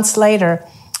some months later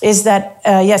is that,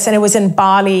 and it was in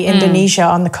Bali, Indonesia,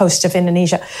 on the coast of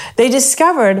Indonesia. They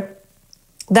discovered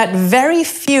that very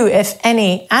few, if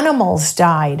any, animals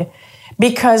died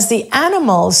because the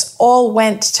animals all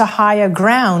went to higher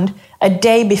ground a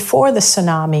day before the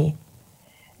tsunami.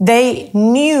 They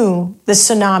knew the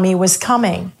tsunami was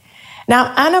coming.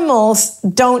 Now, animals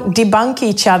don't debunk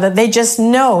each other. They just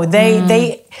know.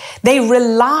 They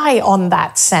rely on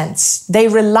that sense. They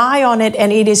rely on it,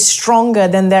 and it is stronger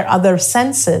than their other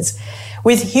senses.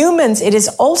 With humans, it is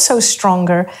also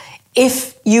stronger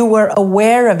if you were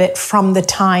aware of it from the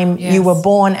time you were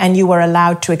born and you were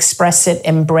allowed to express it,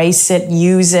 embrace it,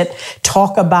 use it,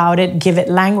 talk about it, give it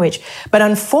language. But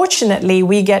unfortunately,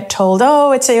 we get told,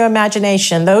 oh, it's your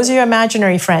imagination. Those are your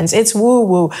imaginary friends. It's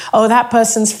woo-woo. Oh, that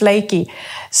person's flaky.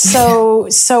 So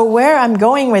where I'm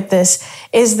going with this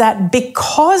is that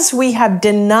because we have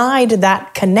denied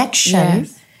that connection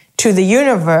to the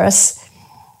universe,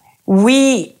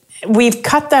 we've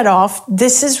cut that off.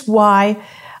 This is why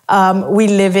we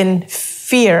live in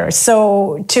fear.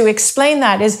 So to explain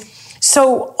that is,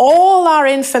 so all our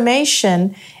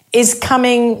information is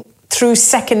coming through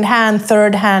second-hand,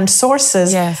 third-hand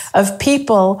sources of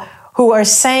people who are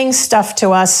saying stuff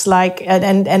to us like,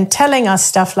 and telling us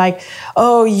stuff like,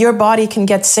 oh, your body can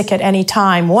get sick at any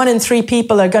time. 1 in 3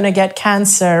 people are going to get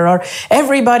cancer, or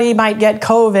everybody might get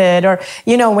COVID, or,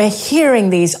 we're hearing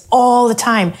these all the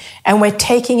time and we're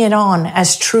taking it on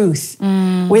as truth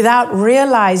without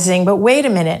realizing, but wait a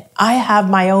minute, I have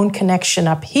my own connection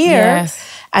up here.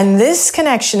 And this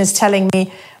connection is telling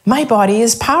me my body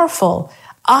is powerful.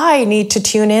 I need to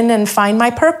tune in and find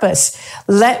my purpose.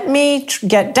 Let me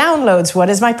get downloads. What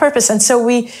is my purpose? And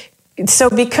so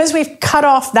because we've cut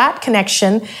off that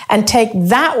connection and take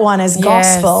that one as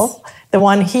gospel, the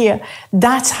one here,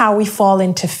 that's how we fall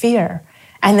into fear.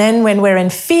 And then when we're in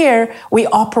fear, we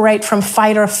operate from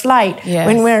fight or flight.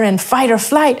 When we're in fight or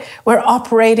flight, we're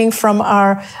operating from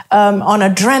our on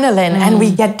adrenaline, and we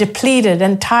get depleted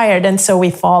and tired, and so we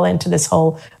fall into this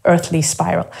whole earthly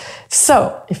spiral.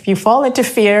 So if you fall into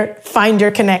fear, find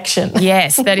your connection.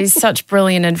 Yes, that is such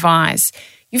brilliant advice.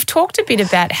 You've talked a bit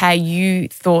about how you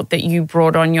thought that you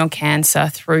brought on your cancer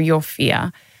through your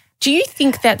fear. Do you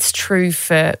think that's true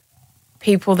for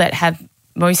people that have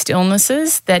most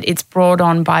illnesses, that it's brought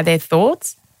on by their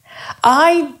thoughts?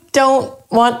 I don't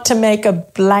want to make a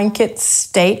blanket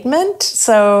statement.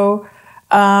 So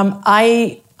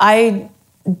I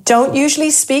don't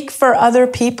usually speak for other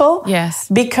people. Yes.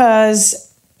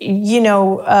 Because,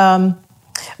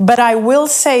 but I will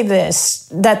say this,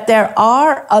 that there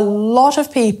are a lot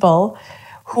of people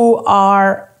who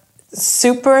are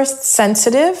super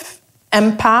sensitive,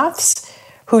 empaths,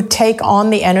 who take on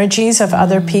the energies of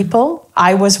other people.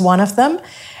 I was one of them.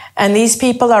 And these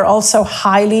people are also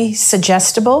highly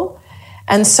suggestible.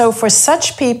 And so for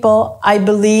such people, I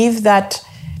believe that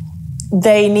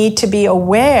they need to be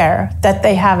aware that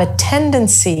they have a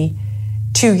tendency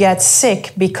to get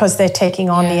sick because they're taking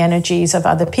on the energies of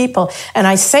other people. And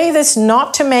I say this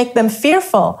not to make them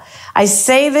fearful. I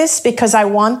say this because I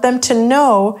want them to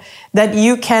know that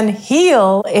you can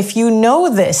heal if you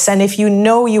know this and if you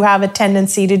know you have a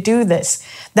tendency to do this.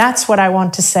 That's what I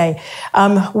want to say.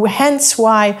 Hence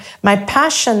why my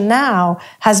passion now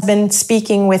has been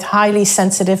speaking with highly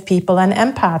sensitive people and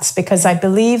empaths, because I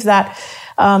believe that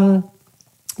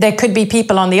there could be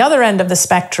people on the other end of the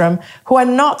spectrum who are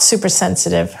not super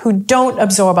sensitive, who don't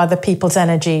absorb other people's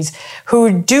energies,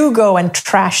 who do go and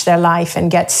trash their life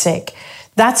and get sick.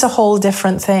 That's a whole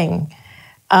different thing.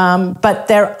 But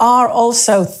there are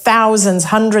also thousands,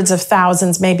 hundreds of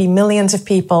thousands, maybe millions of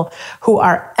people who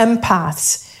are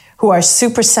empaths, who are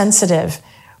super sensitive,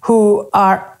 who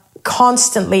are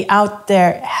constantly out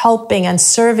there helping and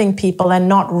serving people and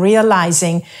not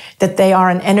realizing that they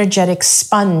are an energetic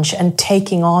sponge and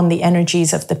taking on the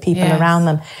energies of the people around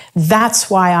them. That's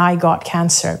why I got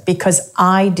cancer, because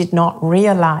I did not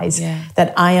realize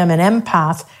that I am an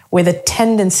empath with a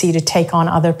tendency to take on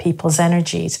other people's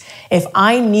energies. If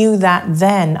I knew that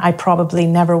then, I probably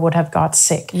never would have got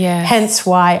sick. Hence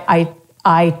why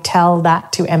I tell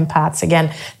that to empaths.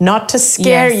 Again, not to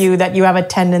scare you that you have a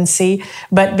tendency,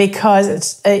 but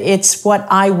because it's what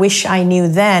I wish I knew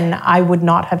then. I would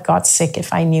not have got sick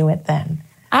if I knew it then.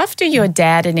 After your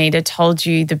dad, Anita, told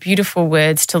you the beautiful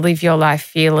words to live your life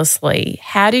fearlessly,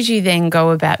 how did you then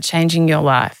go about changing your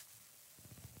life?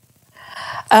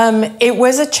 It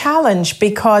was a challenge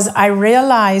because I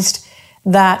realized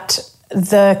that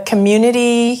the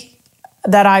community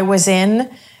that I was in,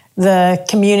 the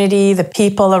community, the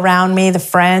people around me, the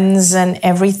friends and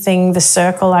everything, the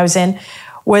circle I was in,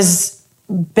 was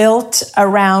built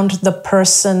around the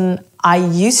person I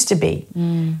used to be.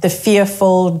 The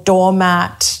fearful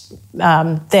doormat,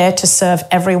 there to serve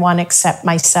everyone except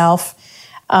myself.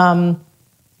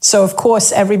 So of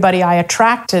course, everybody I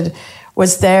attracted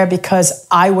was there because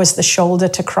I was the shoulder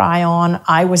to cry on.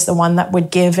 I was the one that would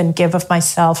give and give of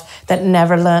myself, that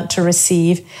never learned to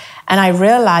receive. And I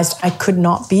realized I could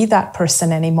not be that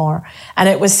person anymore. And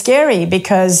it was scary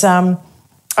because I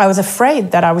was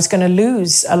afraid that I was going to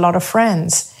lose a lot of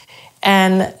friends.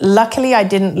 And luckily, I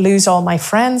didn't lose all my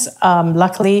friends.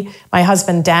 Luckily, my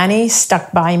husband, Danny,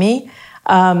 stuck by me.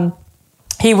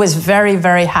 He was very,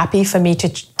 very happy for me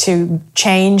to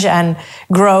change and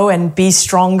grow and be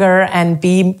stronger and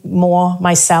be more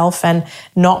myself and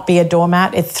not be a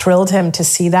doormat. It thrilled him to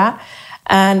see that.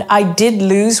 And I did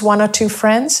lose one or two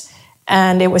friends,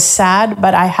 and it was sad,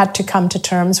 but I had to come to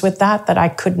terms with that I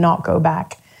could not go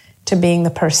back to being the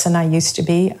person I used to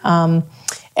be.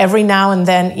 Every now and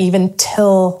then, even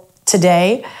till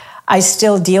today, I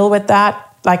still deal with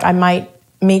that. Like I might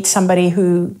meet somebody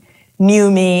who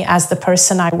knew me as the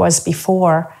person I was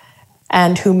before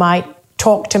and who might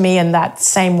talk to me in that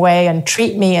same way and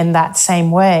treat me in that same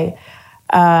way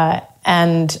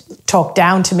and talk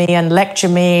down to me and lecture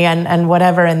me and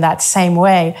whatever in that same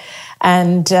way.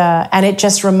 And it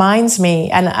just reminds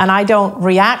me, and I don't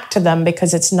react to them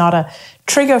because it's not a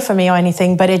trigger for me or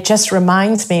anything, but it just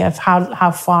reminds me of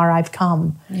how far I've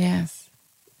come. Yes.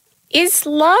 Is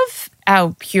love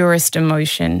our purest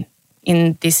emotion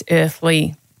in this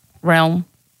earthly realm?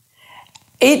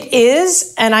 It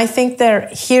is, and I think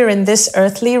here in this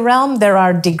earthly realm, there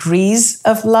are degrees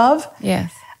of love.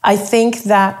 Yes. I think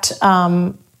that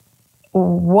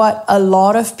what a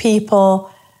lot of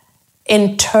people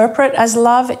interpret as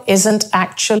love isn't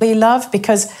actually love,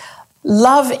 because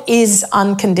love is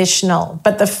unconditional.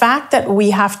 But the fact that we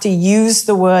have to use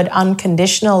the word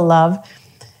unconditional love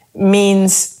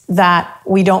means that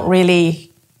we don't really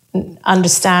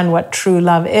understand what true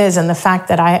love is. And the fact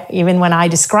that even when I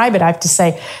describe it, I have to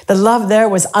say the love there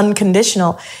was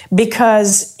unconditional,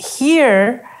 because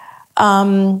here,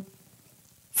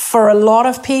 for a lot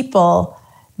of people,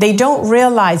 they don't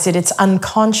realize it, it's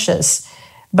unconscious.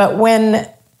 But when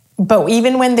but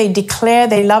even when they declare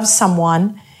they love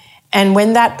someone, and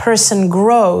when that person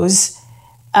grows,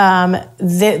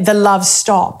 the love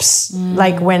stops.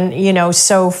 Like when,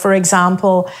 so for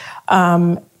example,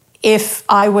 if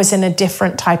I was in a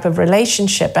different type of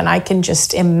relationship, and I can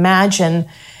just imagine,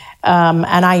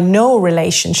 and I know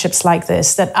relationships like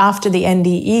this, that after the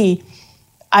NDE,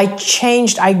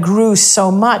 I grew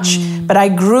so much, but I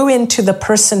grew into the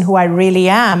person who I really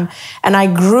am. And I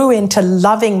grew into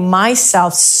loving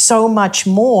myself so much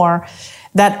more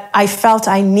that I felt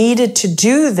I needed to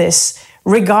do this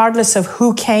regardless of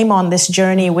who came on this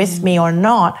journey with me or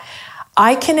not.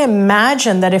 I can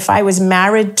imagine that if I was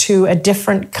married to a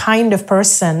different kind of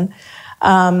person,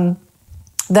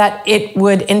 that it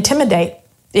would intimidate.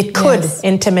 It could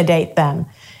intimidate them,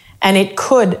 and it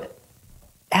could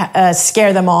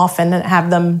scare them off and have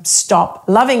them stop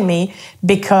loving me,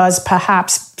 because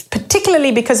perhaps,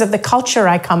 particularly because of the culture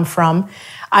I come from,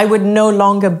 I would no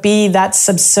longer be that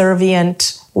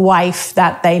subservient wife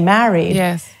that they married.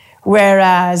 Yes.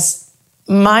 Whereas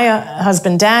my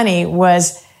husband, Danny,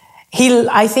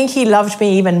 I think he loved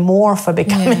me even more for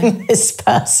becoming this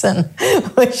person,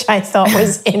 which I thought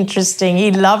was interesting.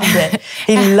 He loved it.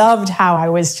 He loved how I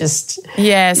was just...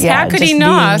 Yes, how could he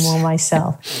not? Being more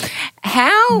myself.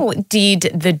 How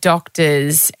did the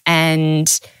doctors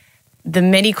and the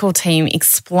medical team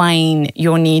explain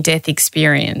your near-death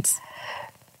experience?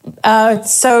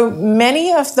 So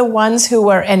many of the ones who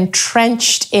were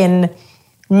entrenched in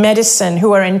medicine, who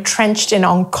were entrenched in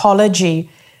oncology,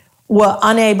 were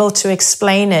unable to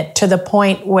explain it, to the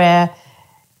point where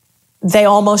they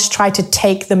almost try to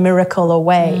take the miracle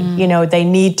away. They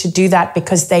need to do that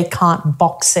because they can't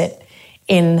box it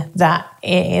in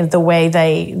the way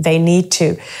they need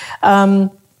to.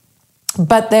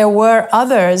 But there were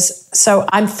others. So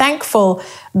I'm thankful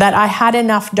that I had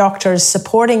enough doctors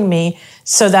supporting me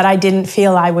so that I didn't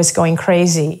feel I was going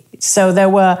crazy. So there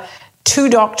were 2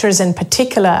 doctors in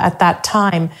particular at that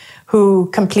time who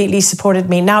completely supported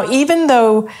me. Now, even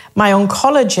though my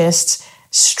oncologists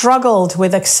struggled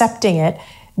with accepting it,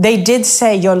 they did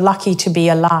say, "You're lucky to be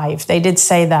alive." They did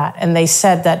say that. And they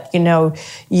said that,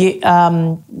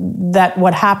 that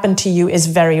what happened to you is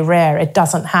very rare. It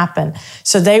doesn't happen.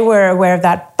 So they were aware of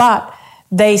that. But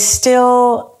they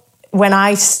still, when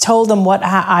I told them what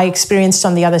I experienced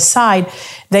on the other side,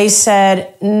 they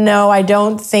said, "No, I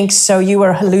don't think so. You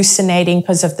were hallucinating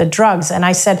because of the drugs." And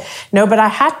I said, "No, but I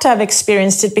had to have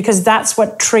experienced it because that's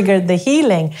what triggered the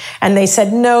healing." And they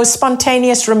said, "No,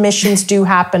 spontaneous remissions do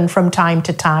happen from time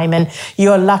to time, and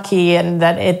you're lucky, and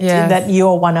that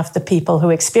you're one of the people who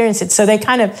experience it." So they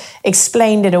kind of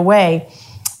explained it away.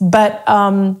 But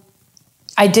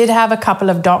I did have a couple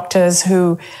of doctors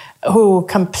who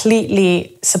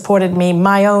completely supported me.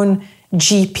 My own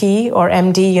GP or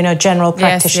MD, general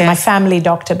practitioner, my family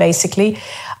doctor, basically,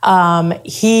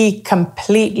 he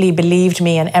completely believed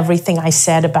me and everything I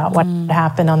said about what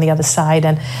happened on the other side.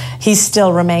 And he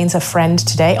still remains a friend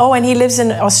today. Oh, and he lives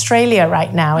in Australia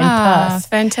right now, in Perth.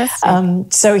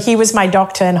 Fantastic. So he was my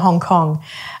doctor in Hong Kong.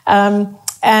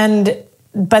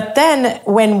 But then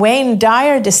when Wayne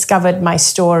Dyer discovered my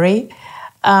story,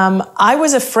 I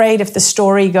was afraid if the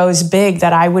story goes big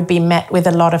that I would be met with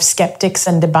a lot of skeptics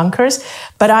and debunkers,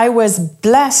 but I was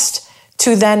blessed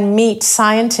to then meet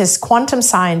scientists, quantum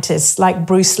scientists like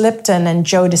Bruce Lipton and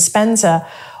Joe Dispenza,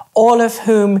 all of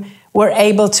whom were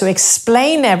able to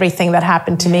explain everything that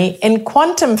happened to me in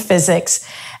quantum physics.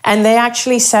 And they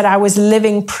actually said I was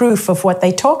living proof of what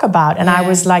they talk about. And I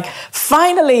was like,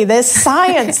 finally, there's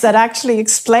science that actually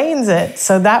explains it.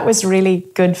 So that was really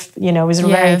good. It was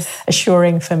very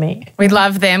assuring for me. We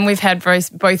love them. We've had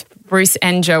both Bruce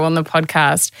and Joe on the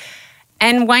podcast.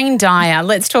 And Wayne Dyer,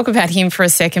 let's talk about him for a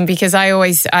second, because I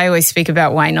always speak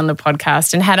about Wayne on the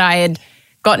podcast. And had I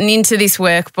gotten into this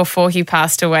work before he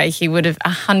passed away, he would have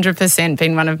 100%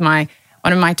 been one of my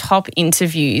top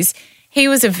interviews. He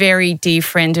was a very dear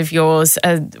friend of yours,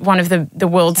 one of the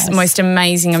world's most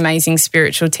amazing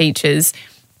spiritual teachers.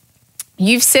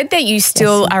 You've said that you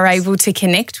still are able to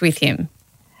connect with him.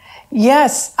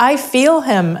 Yes, I feel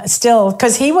him still,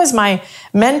 because he was my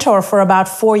mentor for about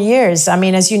 4 years. I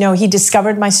mean, as you know, he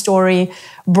discovered my story,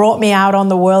 brought me out on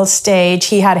the world stage.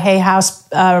 He had Hay House,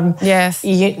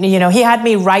 he had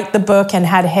me write the book and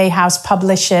had Hay House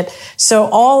publish it. So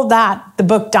all that, the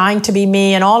book Dying to Be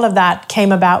Me and all of that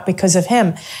came about because of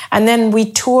him. And then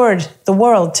we toured the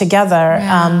world together.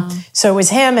 Wow. So it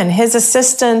was him and his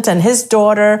assistant and his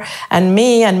daughter and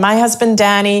me and my husband,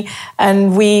 Danny.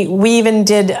 And we even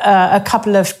did a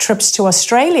couple of trips to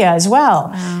Australia as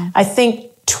well. Wow. I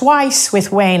think twice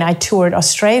with Wayne, I toured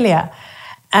Australia.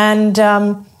 And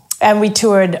And we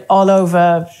toured all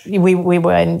over. We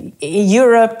were in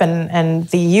Europe and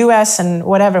the US and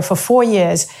whatever for 4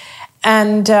 years.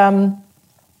 And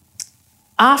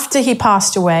after he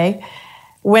passed away,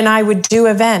 when I would do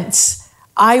events,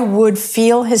 I would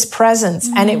feel his presence.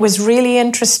 And it was really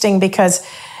interesting because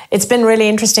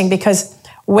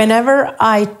whenever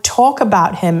I talk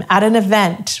about him at an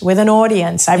event with an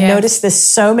audience, I've noticed this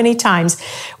so many times,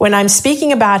 when I'm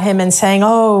speaking about him and saying,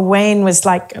 oh, Wayne was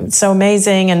like so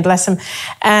amazing and bless him.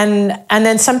 And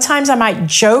then sometimes I might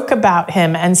joke about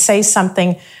him and say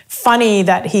something funny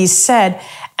that he said.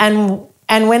 And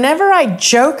whenever I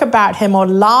joke about him or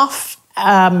laugh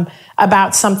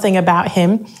about something about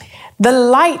him, the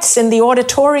lights in the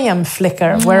auditorium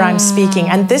flicker where I'm speaking.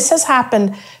 And this has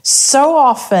happened so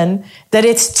often that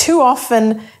it's too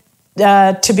often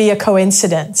to be a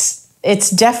coincidence.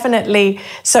 It's definitely,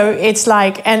 so it's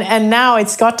like, and now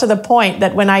it's got to the point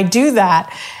that when I do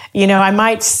that, you know, I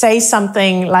might say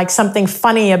something like something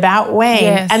funny about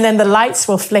Wayne, and then the lights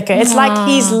will flicker. It's like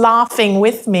he's laughing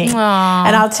with me.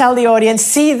 And I'll tell the audience,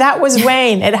 see, that was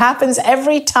Wayne. It happens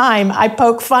every time I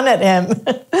poke fun at him.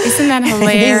 Isn't that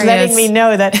hilarious? He's letting me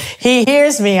know that he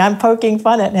hears me. I'm poking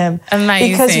fun at him.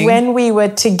 Amazing. Because when we were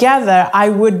together,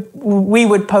 we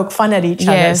would poke fun at each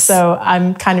other. So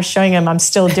I'm kind of showing him I'm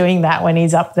still doing that when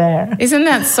he's up there. Isn't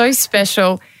that so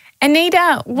special?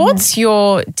 Anita, what's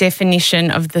your definition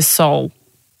of the soul?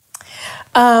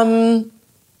 To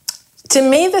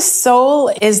me, the soul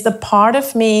is the part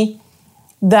of me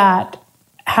that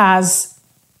has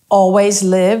always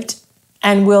lived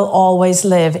and will always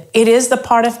live. It is the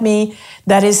part of me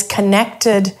that is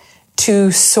connected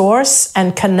to Source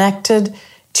and connected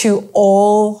to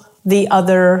all the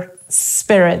other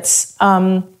spirits.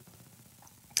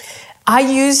 I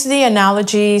use the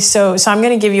analogy, so I'm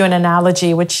going to give you an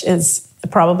analogy, which is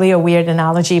probably a weird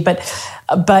analogy, but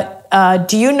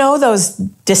do you know those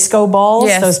disco balls,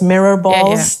 those mirror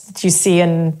balls that you see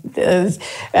and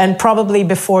probably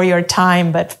before your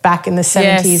time, but back in the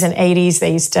 70s and 80s,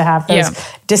 they used to have those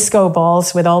disco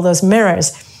balls with all those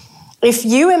mirrors. If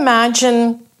you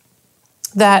imagine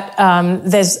that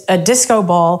there's a disco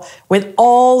ball with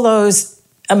all those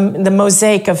the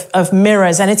mosaic of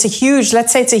mirrors, and it's a huge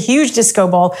disco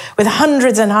ball with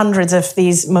hundreds and hundreds of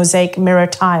these mosaic mirror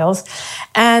tiles,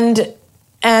 and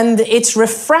it's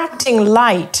refracting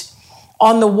light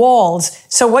on the walls.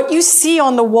 So what you see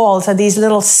on the walls are these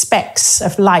little specks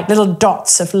of light, little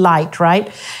dots of light, right?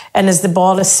 And as the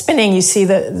ball is spinning, you see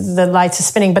the lights are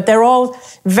spinning, but they're all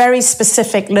very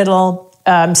specific little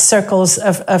circles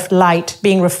of light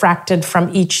being refracted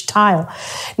from each tile.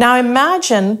 Now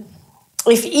imagine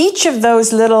if each of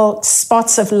those little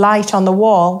spots of light on the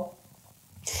wall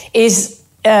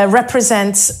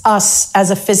represents us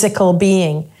as a physical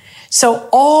being. So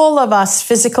all of us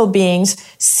physical beings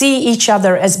see each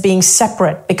other as being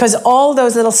separate because all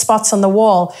those little spots on the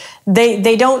wall,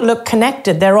 they don't look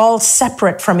connected. They're all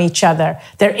separate from each other.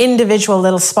 They're individual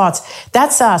little spots.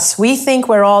 That's us. We think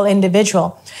we're all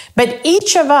individual. But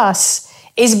each of us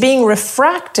is being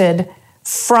refracted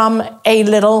from a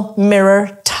little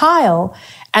mirror tile.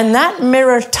 And that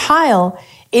mirror tile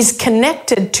is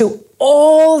connected to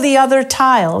all the other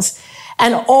tiles,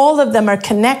 and all of them are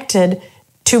connected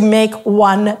to make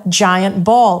one giant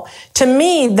ball. To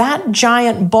me, that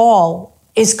giant ball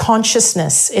is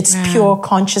consciousness. It's pure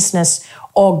consciousness,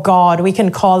 or God. We can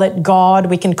call it God,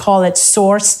 we can call it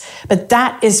Source, but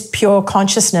that is pure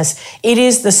consciousness. It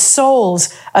is the souls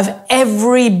of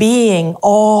every being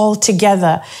all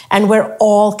together, and we're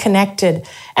all connected.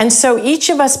 And so each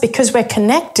of us, because we're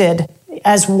connected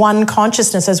as one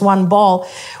consciousness, as one ball,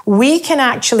 we can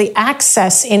actually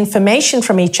access information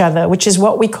from each other, which is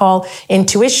what we call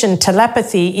intuition,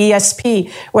 telepathy,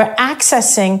 ESP. We're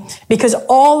accessing because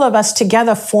all of us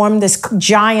together form this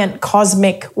giant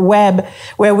cosmic web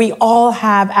where we all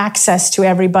have access to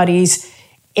everybody's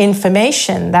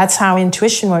information. That's how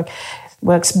intuition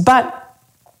works. But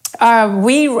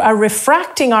we are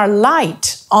refracting our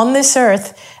light on this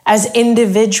earth as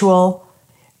individual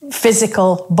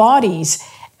physical bodies.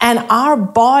 And our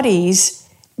bodies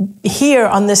here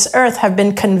on this earth have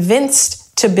been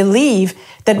convinced to believe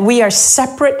that we are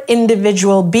separate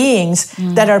individual beings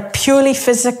that are purely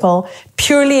physical,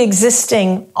 purely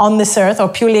existing on this earth or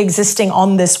purely existing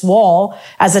on this wall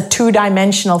as a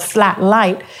two-dimensional flat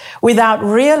light, without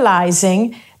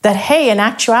realizing that, hey, in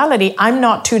actuality, I'm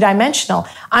not two-dimensional.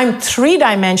 I'm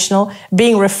three-dimensional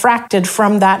being refracted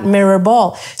from that mirror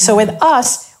ball. So with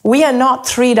us, we are not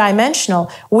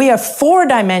three-dimensional. We are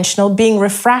four-dimensional being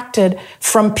refracted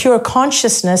from pure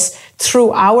consciousness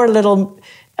through our little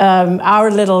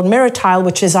mirror tile,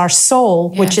 which is our soul,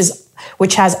 which is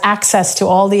which has access to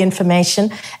all the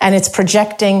information, and it's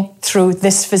projecting through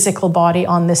this physical body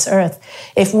on this earth.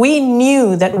 If we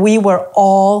knew that we were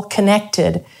all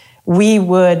connected, we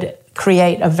would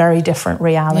create a very different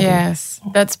reality. Yes,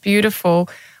 that's beautiful.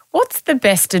 What's the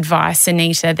best advice,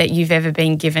 Anita, that you've ever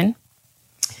been given?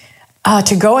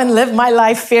 To go and live my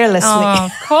life fearlessly. Oh,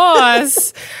 of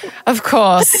course. Of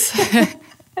course.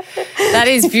 That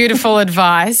is beautiful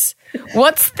advice.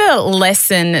 What's the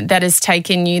lesson that has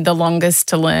taken you the longest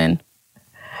to learn?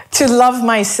 To love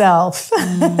myself.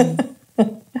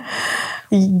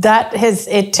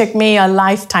 It took me a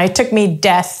lifetime. It took me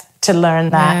death to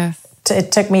learn that. Yes.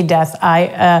 It took me death.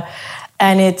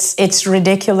 And it's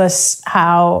ridiculous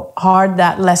how hard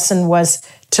that lesson was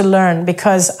to learn,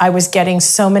 because I was getting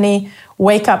so many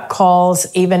wake-up calls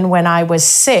even when I was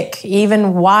sick.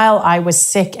 Even while I was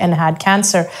sick and had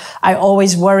cancer, I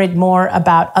always worried more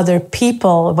about other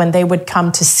people when they would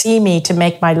come to see me to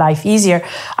make my life easier.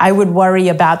 I would worry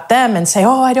about them and say,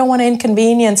 oh, I don't want to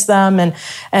inconvenience them. And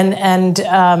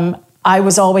I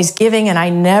was always giving, and I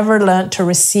never learned to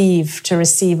receive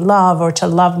love or to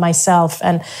love myself.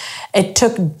 And it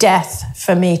took death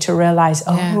for me to realize,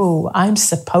 I'm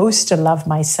supposed to love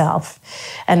myself.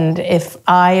 And if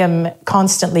I am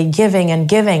constantly giving and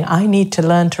giving, I need to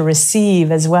learn to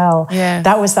receive as well. Yes.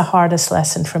 That was the hardest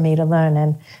lesson for me to learn.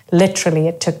 And literally,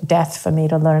 it took death for me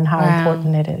to learn how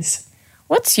important it is.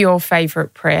 What's your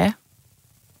favorite prayer?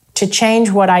 To change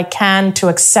what I can, to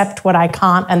accept what I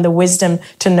can't, and the wisdom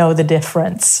to know the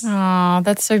difference. Oh,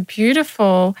 that's so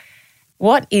beautiful.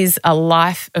 What is a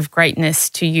life of greatness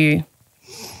to you?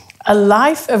 A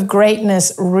life of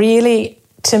greatness really,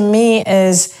 to me,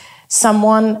 is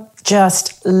someone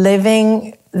just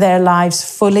living their lives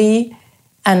fully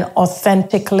and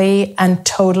authentically and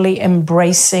totally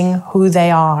embracing who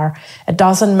they are. It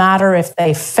doesn't matter if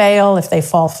they fail, if they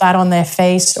fall flat on their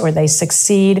face, or they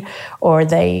succeed, or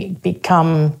they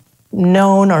become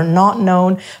known or not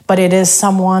known, but it is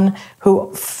someone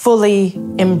who fully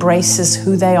embraces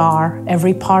who they are,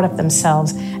 every part of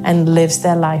themselves, and lives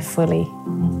their life fully.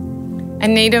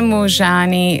 Anita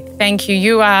Moorjani, thank you.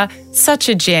 You are such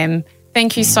a gem.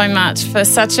 Thank you so much for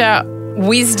such a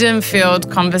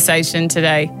wisdom-filled conversation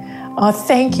today. Oh,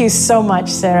 thank you so much,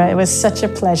 Sarah. It was such a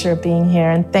pleasure being here,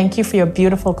 and thank you for your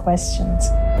beautiful questions.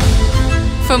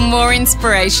 For more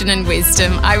inspiration and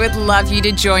wisdom, I would love you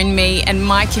to join me and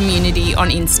my community on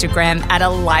Instagram at A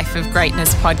Life of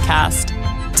Greatness podcast.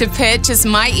 To purchase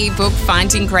my ebook,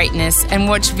 Finding Greatness, and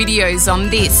watch videos on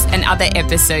this and other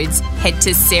episodes, head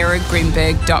to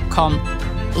sarahgrimberg.com.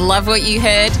 Love what you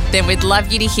heard? Then we'd love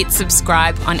you to hit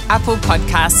subscribe on Apple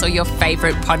Podcasts or your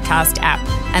favourite podcast app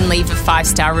and leave a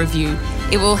 5-star review.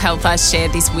 It will help us share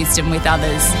this wisdom with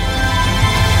others.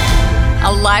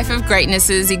 A Life of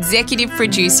Greatness's executive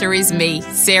producer is me,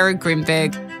 Sarah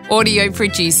Grimberg. Audio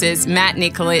producers Matt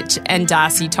Nikolic and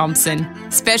Darcy Thompson.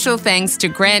 Special thanks to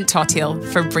Grant Tothill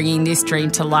for bringing this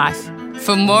dream to life.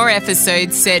 For more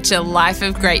episodes, search A Life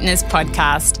of Greatness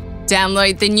podcast.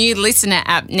 Download the new Listener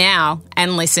app now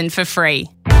and listen for free.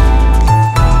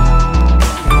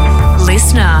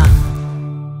 Listener.